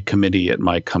D&I committee at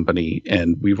my company,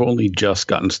 and we've only just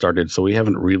gotten started, so we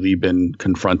haven't really been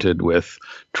confronted with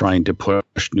trying to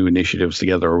push new initiatives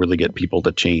together or really get people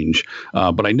to change.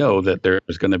 But I know that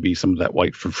there's going to be some of that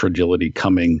white fragility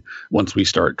coming once we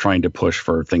start trying to push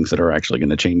for things that are actually going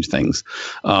to change things.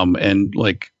 And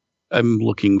like, I'm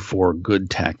looking for good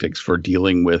tactics for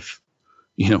dealing with,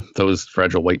 those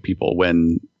fragile white people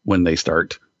when they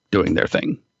start doing their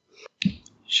thing.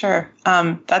 Sure.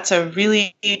 That's a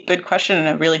really good question and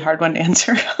a really hard one to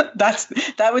answer.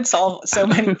 That would solve so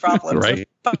many problems. Right.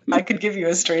 I could give you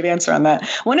a straight answer on that.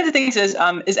 One of the things is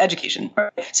education.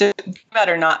 Right? So that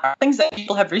or not, are things that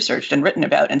people have researched and written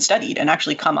about and studied and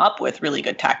actually come up with really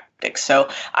good tactics. So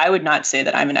I would not say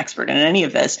that I'm an expert in any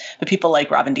of this, but people like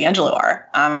Robin DiAngelo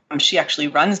are. She actually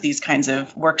runs these kinds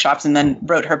of workshops and then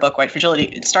wrote her book, White Fragility.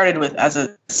 It started with as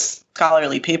a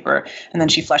scholarly paper, and then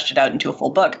she fleshed it out into a full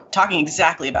book, talking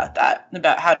exactly about that,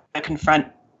 about how to confront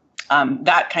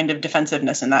that kind of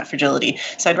defensiveness and that fragility.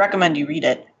 So I'd recommend you read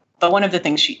it. But one of the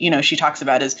things she talks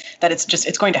about is that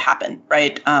it's going to happen,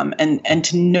 right? And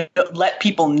to let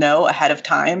people know ahead of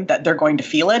time that they're going to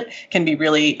feel it can be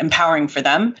really empowering for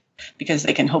them, because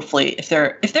they can hopefully, if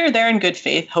they're there in good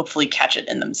faith, hopefully catch it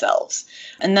in themselves.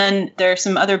 And then there are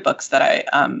some other books that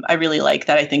I really like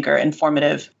that I think are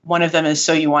informative. One of them is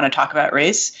So You Want to Talk About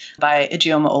Race by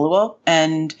Ijeoma Oluwo,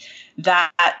 and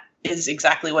that is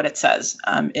exactly what it says.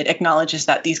 It acknowledges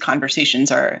that these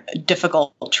conversations are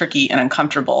difficult, tricky, and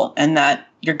uncomfortable, and that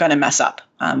you're going to mess up.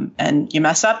 And you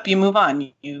mess up, you move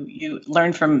on. You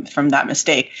learn from that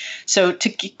mistake. So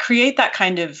to create that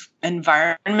kind of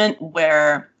environment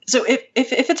where, so if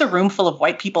it's a room full of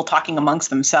white people talking amongst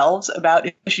themselves about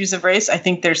issues of race, I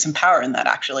think there's some power in that,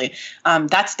 actually.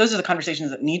 Those are the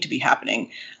conversations that need to be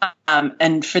happening.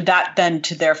 And for that then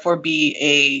to therefore be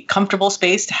a comfortable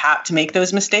space to make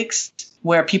those mistakes,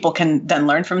 where people can then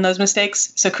learn from those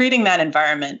mistakes. So creating that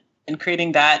environment and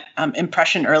creating that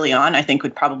impression early on, I think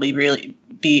would probably really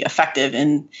be effective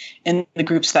in the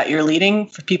groups that you're leading,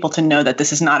 for people to know that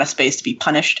this is not a space to be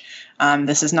punished.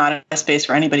 This is not a space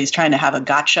where anybody's trying to have a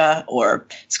gotcha or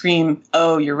scream,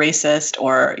 oh, you're racist,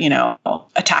 or,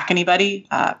 attack anybody,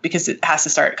 because it has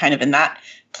to start kind of in that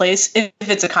place. If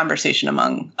it's a conversation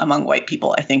among white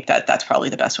people, I think that's probably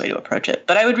the best way to approach it.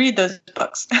 But I would read those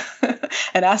books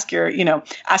and ask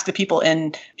the people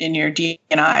in your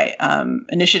D&I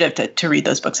initiative to read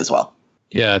those books as well.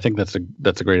 Yeah, I think that's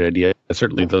a great idea.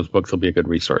 Certainly those books will be a good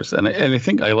resource. And I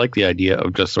think I like the idea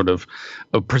of just sort of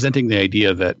presenting the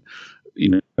idea that,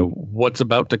 what's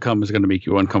about to come is going to make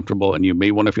you uncomfortable, and you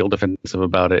may want to feel defensive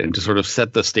about it, and to sort of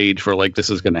set the stage for like, this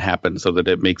is going to happen, so that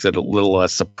it makes it a little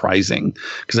less surprising.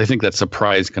 Because I think that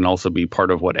surprise can also be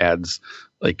part of what adds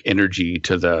like energy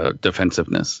to the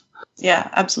defensiveness. Yeah,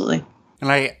 absolutely. And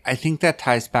I think that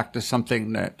ties back to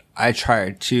something that I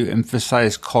try to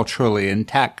emphasize culturally in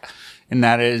tech, and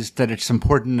that is that it's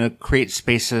important to create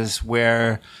spaces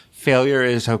where failure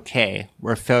is okay,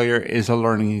 where failure is a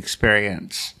learning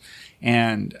experience.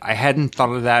 And I hadn't thought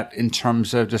of that in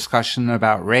terms of discussion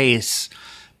about race.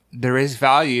 There is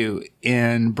value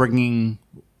in bringing,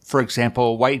 for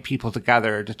example, white people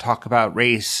together to talk about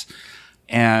race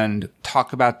and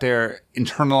talk about their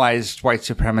internalized white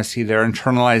supremacy, their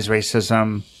internalized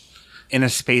racism, in a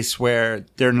space where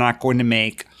they're not going to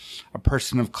make a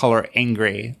person of color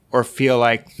angry or feel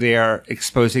like they're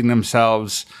exposing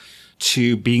themselves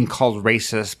to being called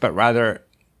racist, but rather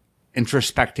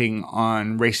introspecting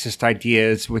on racist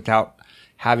ideas without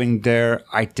having their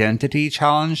identity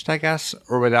challenged, I guess,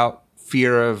 or without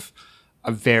fear of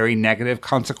a very negative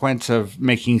consequence of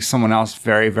making someone else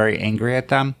very, very angry at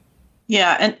them.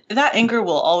 Yeah, and that anger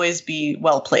will always be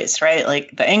well placed, right?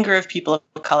 Like the anger of people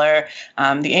of color,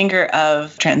 the anger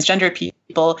of transgender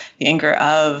people, the anger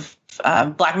of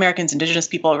Black Americans, Indigenous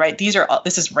people, right?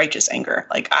 This is righteous anger.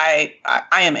 Like I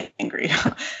am angry,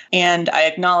 and I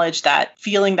acknowledge that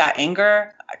feeling that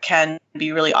anger can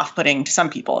be really off-putting to some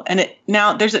people. And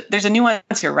now there's a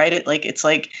nuance here, right?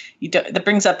 That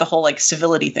brings up the whole like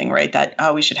civility thing, right?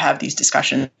 That we should have these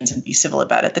discussions and be civil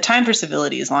about it. The time for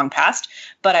civility is long past.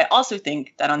 But I also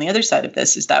think that on the other side of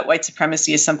this is that white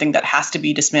supremacy is something that has to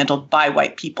be dismantled by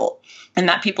white people. And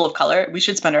that people of color, we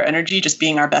should spend our energy just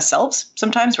being our best selves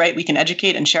sometimes, right? We can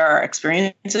educate and share our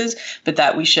experiences, but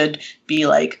that we should be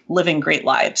like living great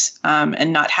lives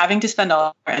and not having to spend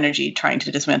all our energy trying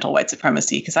to dismantle white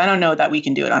supremacy, because I don't know that we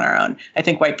can do it on our own. I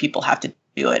think white people have to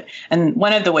do it. And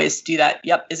one of the ways to do that,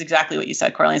 is exactly what you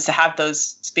said, Coraline, is to have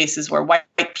those spaces where white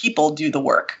people do the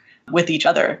work with each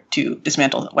other to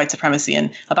dismantle white supremacy.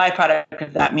 And a byproduct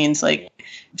of that means like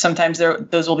sometimes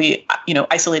those will be,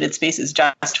 isolated spaces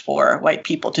just for white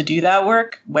people to do that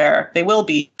work, where they will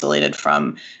be isolated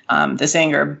from this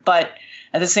anger. But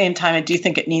at the same time, I do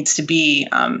think it needs to be,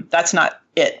 that's not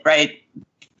it, right?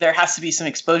 There has to be some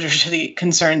exposure to the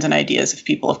concerns and ideas of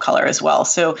people of color as well.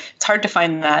 So it's hard to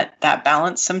find that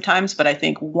balance sometimes, but I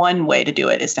think one way to do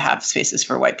it is to have spaces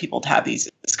for white people to have these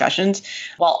discussions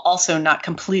while also not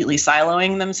completely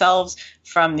siloing themselves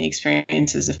from the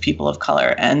experiences of people of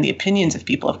color and the opinions of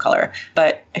people of color.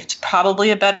 But it's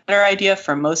probably a better idea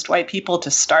for most white people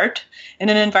to start in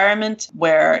an environment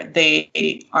where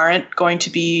they aren't going to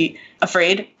be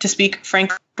afraid to speak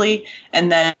frankly,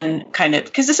 and then kind of,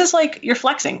 because this is like you're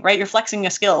flexing, right? You're flexing a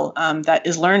skill that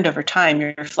is learned over time.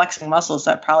 You're flexing muscles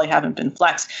that probably haven't been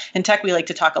flexed. In tech, we like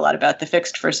to talk a lot about the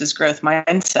fixed versus growth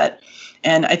mindset.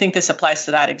 And I think this applies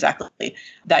to that exactly,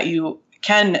 that you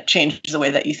can change the way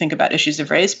that you think about issues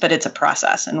of race, but it's a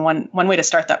process. And one way to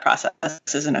start that process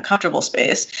is in a comfortable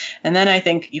space. And then I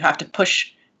think you have to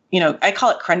push, I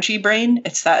call it crunchy brain.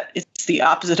 It's the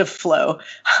opposite of flow.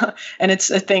 And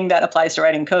it's a thing that applies to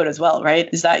writing code as well, right?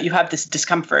 Is that you have this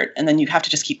discomfort and then you have to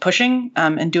just keep pushing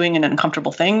and doing an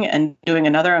uncomfortable thing and doing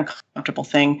another uncomfortable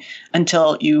thing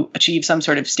until you achieve some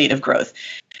sort of state of growth.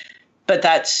 But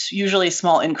that's usually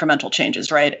small incremental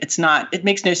changes, right? It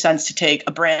makes no sense to take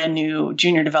a brand new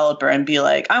junior developer and be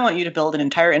like, I want you to build an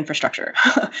entire infrastructure,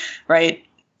 right?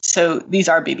 So these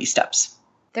are baby steps.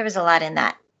 There was a lot in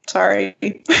that. Sorry.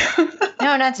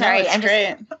 No, not sorry.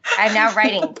 No, I'm now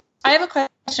writing. I have a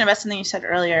question about something you said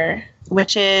earlier,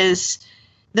 which is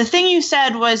the thing you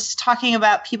said was talking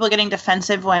about people getting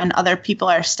defensive when other people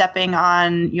are stepping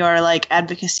on your like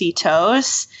advocacy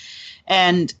toes.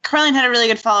 And Caroline had a really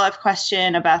good follow-up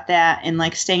question about that in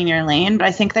like staying in your lane. But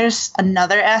I think there's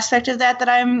another aspect of that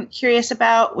I'm curious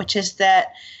about, which is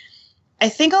that I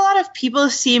think a lot of people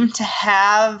seem to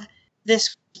have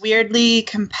this weirdly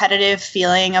competitive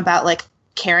feeling about like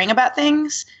caring about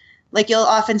things. Like you'll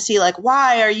often see like,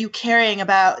 why are you caring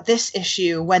about this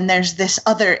issue when there's this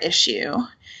other issue?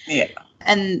 Yeah.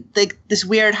 And like this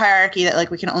weird hierarchy that like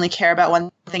we can only care about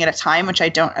one thing at a time, which I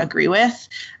don't agree with.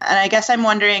 And I guess I'm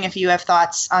wondering if you have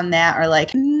thoughts on that, or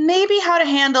like maybe how to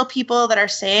handle people that are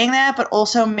saying that, but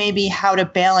also maybe how to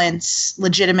balance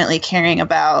legitimately caring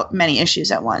about many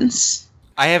issues at once.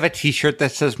 I have a t-shirt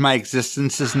that says my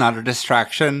existence is not a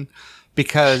distraction,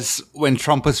 because when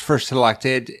Trump was first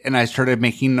elected and I started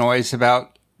making noise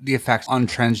about the effects on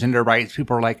transgender rights,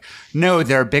 people were like, no,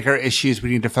 there are bigger issues we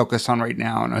need to focus on right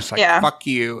now. And I was like, fuck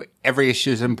you. Every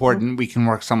issue is important. We can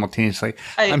work simultaneoly.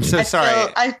 I'm so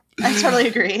sorry. I totally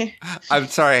agree. I'm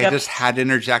sorry. Yep. I just had to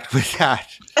interject with that.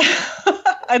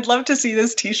 I'd love to see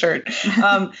this t-shirt.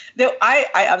 I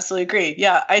absolutely agree.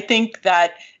 Yeah, I think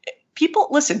that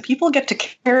people get to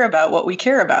care about what we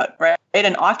care about, right?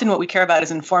 And often what we care about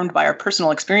is informed by our personal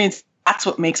experience. That's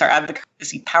what makes our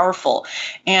advocacy powerful.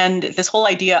 And this whole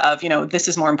idea of, this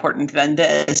is more important than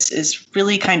this is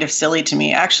really kind of silly to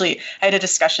me. Actually, I had a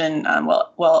discussion.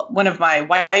 One of my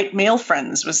white male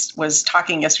friends was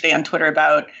talking yesterday on Twitter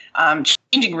about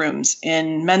changing rooms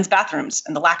in men's bathrooms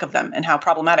and the lack of them and how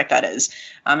problematic that is.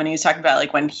 And he was talking about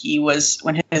like when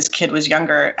his kid was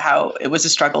younger, how it was a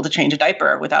struggle to change a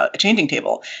diaper without a changing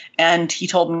table. And he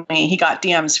told me he got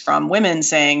DMs from women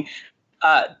saying,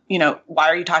 why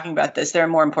are you talking about this? There are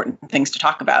more important things to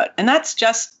talk about. And that's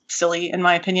just silly, in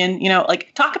my opinion.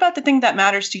 Like, talk about the thing that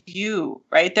matters to you,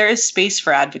 right? There is space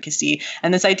for advocacy.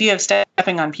 And this idea of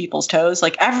stepping on people's toes,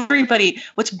 like everybody,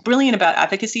 what's brilliant about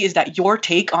advocacy is that your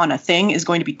take on a thing is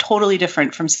going to be totally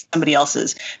different from somebody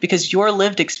else's because your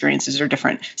lived experiences are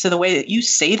different. So the way that you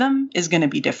say them is going to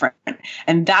be different.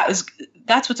 And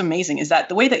that's what's amazing, is that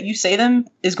the way that you say them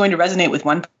is going to resonate with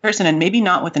one person and maybe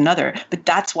not with another. But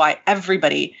that's why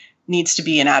everybody needs to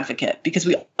be an advocate, because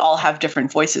we all have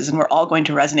different voices and we're all going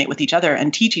to resonate with each other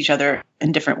and teach each other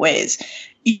in different ways.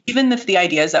 Even if the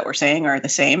ideas that we're saying are the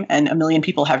same and a million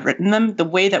people have written them, the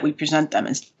way that we present them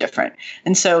is different.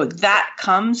 And so that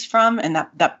comes from, and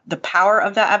that the power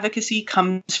of that advocacy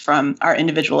comes from our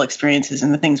individual experiences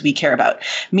and the things we care about.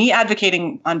 Me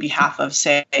advocating on behalf of,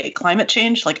 say, climate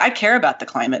change, like I care about the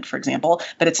climate, for example,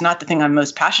 but it's not the thing I'm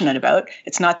most passionate about.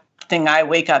 It's not thing I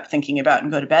wake up thinking about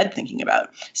and go to bed thinking about.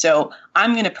 So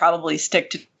I'm going to probably stick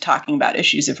to talking about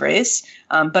issues of race.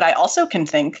 But I also can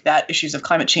think that issues of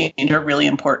climate change are really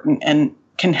important and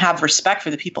can have respect for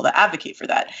the people that advocate for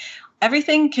that.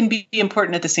 Everything can be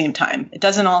important at the same time. It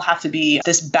doesn't all have to be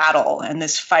this battle and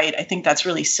this fight. I think that's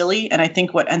really silly. And I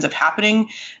think what ends up happening,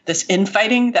 this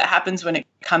infighting that happens when it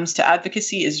comes to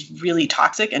advocacy, is really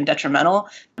toxic and detrimental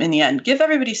in the end. Give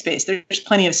everybody space. There's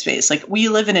plenty of space. Like, we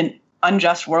live in an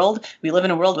unjust world. We live in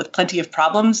a world with plenty of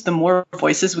problems. The more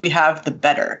voices we have, the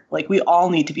better. Like, we all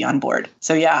need to be on board.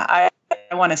 So yeah,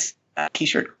 I want to see that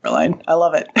t-shirt, Caroline. I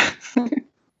love it.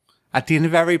 At the end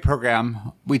of every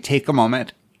program, we take a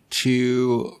moment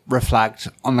to reflect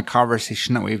on the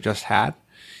conversation that we've just had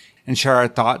and share our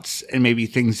thoughts and maybe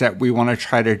things that we want to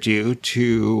try to do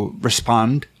to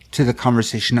respond to the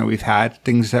conversation that we've had,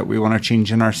 things that we want to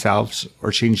change in ourselves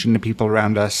or change in the people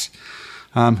around us.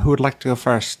 Who would like to go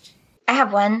first? I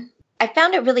have one. I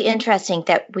found it really interesting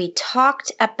that we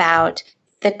talked about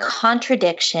the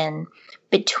contradiction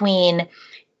between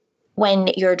when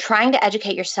you're trying to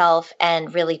educate yourself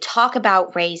and really talk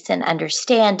about race and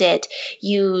understand it,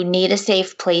 you need a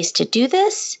safe place to do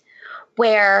this,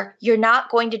 where you're not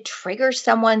going to trigger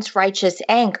someone's righteous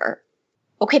anger.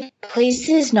 Okay, the place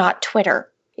is not Twitter.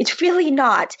 It's really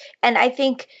not. And I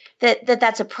think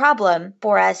that's a problem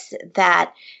for us,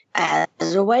 that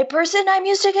as a white person, I'm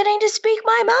used to getting to speak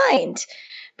my mind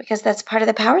because that's part of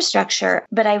the power structure.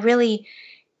 But I really,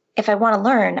 if I want to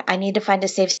learn, I need to find a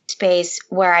safe space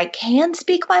where I can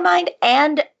speak my mind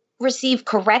and receive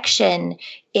correction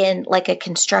in like a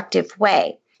constructive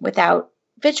way without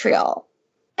vitriol.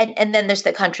 And then there's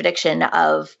the contradiction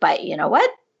of, but you know what?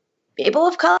 People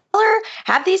of color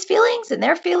have these feelings and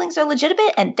their feelings are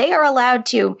legitimate and they are allowed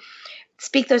to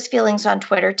speak those feelings on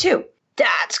Twitter too.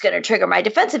 That's going to trigger my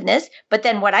defensiveness. But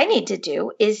then what I need to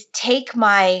do is take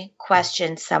my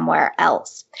question somewhere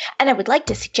else. And I would like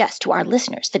to suggest to our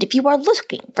listeners that if you are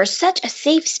looking for such a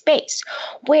safe space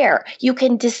where you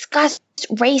can discuss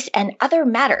race and other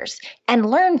matters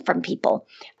and learn from people,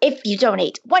 if you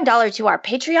donate $1 to our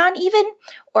Patreon even,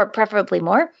 or preferably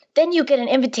more, then you get an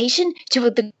invitation to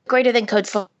the Greater Than Code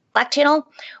Slack channel,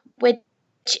 which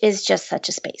is just such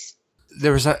a space.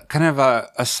 There was a kind of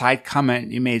a side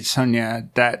comment you made, Sonia,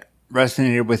 that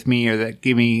resonated with me or that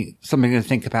gave me something to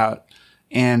think about.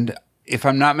 And if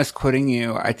I'm not misquoting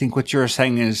you, I think what you were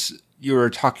saying is you were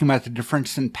talking about the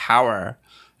difference in power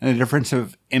and the difference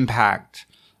of impact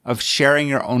of sharing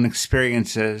your own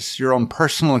experiences, your own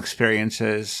personal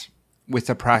experiences with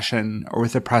oppression or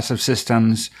with oppressive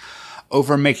systems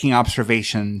over making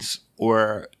observations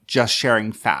or just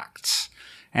sharing facts,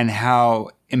 and how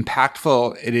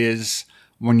impactful it is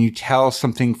when you tell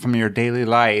something from your daily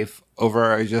life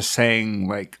over just saying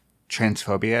like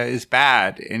transphobia is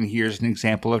bad. And here's an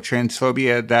example of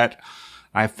transphobia that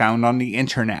I found on the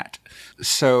internet.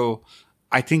 So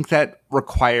I think that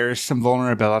requires some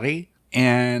vulnerability,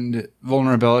 and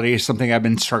vulnerability is something I've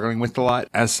been struggling with a lot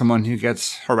as someone who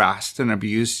gets harassed and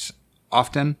abused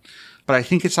often. But I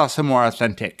think it's also more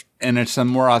authentic, and it's a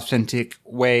more authentic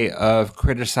way of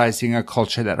criticizing a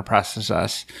culture that oppresses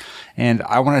us. And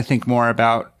I want to think more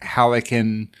about how I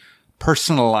can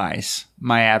personalize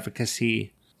my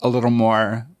advocacy a little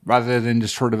more rather than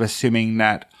just sort of assuming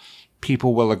that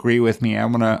people will agree with me. I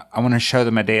want to show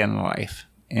them a day in the life.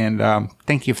 And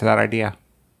thank you for that idea.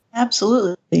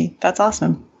 Absolutely. That's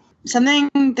awesome. Something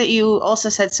that you also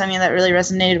said, Sonia, that really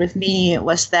resonated with me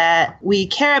was that we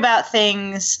care about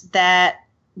things that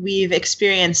we've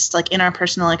experienced, like in our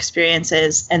personal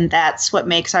experiences, and that's what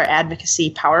makes our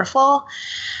advocacy powerful.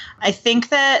 I think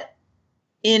that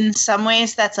in some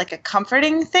ways that's like a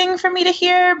comforting thing for me to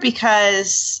hear,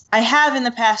 because I have in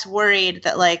the past worried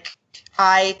that like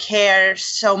I care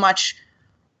so much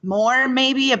more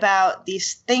maybe about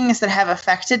these things that have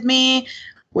affected me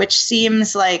which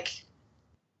seems like,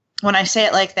 when I say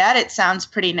it like that, it sounds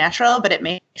pretty natural, but it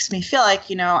makes me feel like,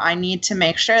 I need to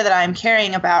make sure that I'm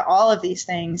caring about all of these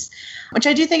things, which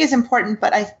I do think is important.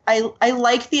 But I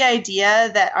like the idea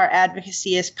that our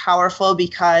advocacy is powerful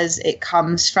because it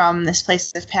comes from this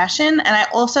place of passion. And I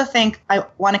also think I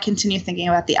want to continue thinking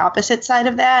about the opposite side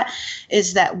of that,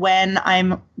 is that when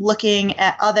I'm looking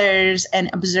at others and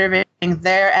observing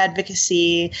their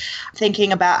advocacy,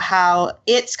 thinking about how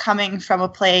it's coming from a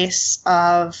place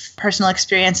of personal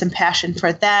experience and passion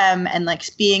for them, and like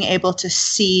being able to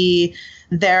see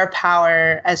their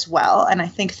power as well. And I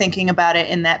think thinking about it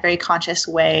in that very conscious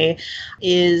way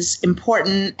is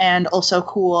important and also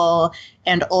cool,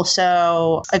 and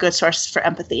also a good source for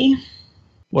empathy.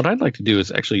 What I'd like to do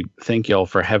is actually thank y'all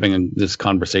for having this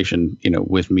conversation,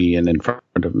 with me and in front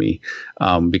of me,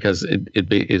 because it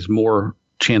is more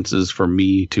chances for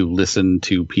me to listen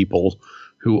to people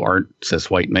who aren't cis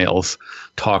white males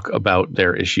talk about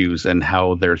their issues and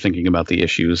how they're thinking about the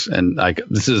issues. And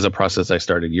this is a process I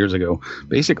started years ago,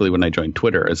 basically when I joined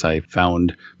Twitter, as I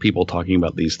found people talking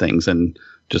about these things and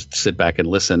just sit back and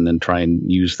listen and try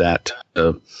and use that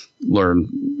to learn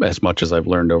as much as I've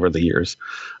learned over the years.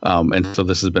 And so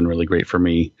this has been really great for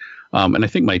me. And I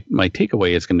think my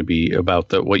takeaway is going to be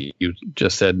about what you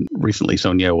just said recently,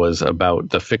 Sonia, was about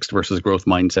the fixed versus growth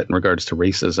mindset in regards to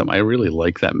racism. I really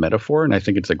like that metaphor, and I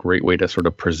think it's a great way to sort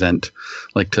of present,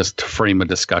 like to frame a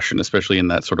discussion, especially in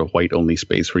that sort of white-only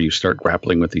space where you start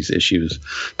grappling with these issues.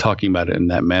 Talking about it in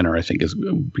that manner, I think, is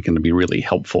going to be really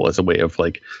helpful as a way of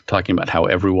like talking about how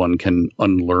everyone can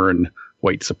unlearn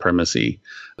white supremacy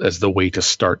as the way to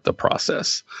start the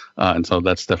process. And so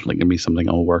that's definitely going to be something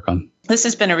I'll work on. This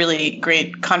has been a really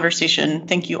great conversation.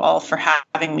 Thank you all for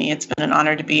having me. It's been an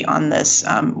honor to be on this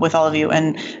with all of you,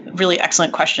 and really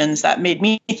excellent questions that made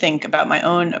me think about my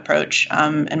own approach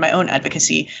and my own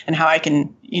advocacy and how I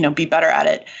can, be better at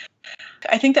it.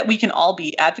 I think that we can all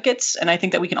be advocates, and I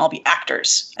think that we can all be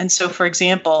actors. And so, for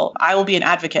example, I will be an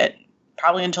advocate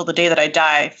probably until the day that I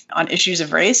die on issues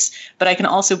of race, but I can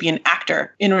also be an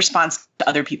actor in response to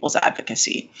other people's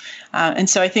advocacy. And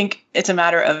so I think it's a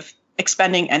matter of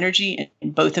expending energy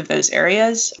in both of those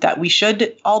areas, that we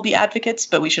should all be advocates,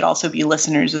 but we should also be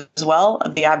listeners as well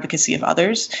of the advocacy of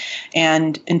others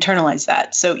and internalize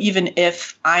that. So even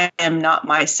if I am not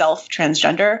myself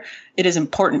transgender, it is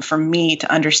important for me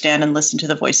to understand and listen to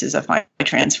the voices of my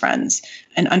trans friends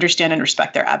and understand and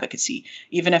respect their advocacy.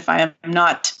 Even if I am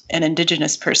not an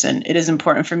Indigenous person, it is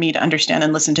important for me to understand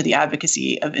and listen to the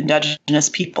advocacy of Indigenous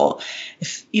people.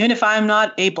 Even if I'm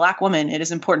not a Black woman, it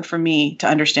is important for me to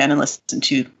understand and listen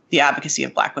to the advocacy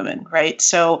of Black women, right?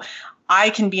 So I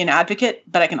can be an advocate,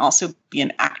 but I can also be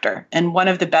an actor. And one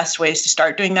of the best ways to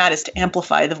start doing that is to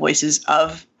amplify the voices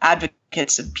of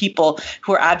advocates, of people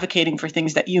who are advocating for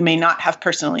things that you may not have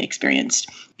personally experienced.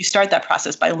 You start that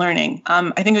process by learning.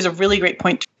 I think there's a really great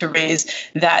point to raise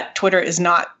that Twitter is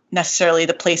not necessarily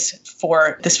the place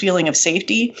for this feeling of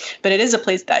safety, but it is a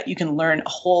place that you can learn a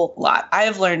whole lot. I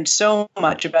have learned so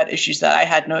much about issues that I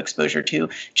had no exposure to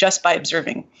just by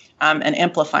observing and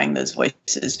amplifying those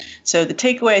voices. So the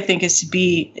takeaway, I think, is to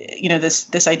be,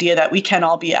 this idea that we can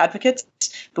all be advocates,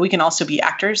 but we can also be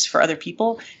actors for other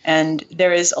people. And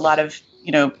there is a lot of,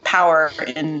 power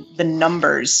in the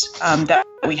numbers that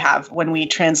we have when we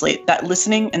translate that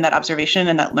listening and that observation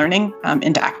and that learning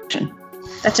into action.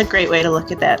 That's a great way to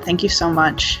look at that. Thank you so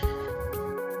much.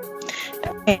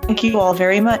 Thank you all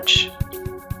very much.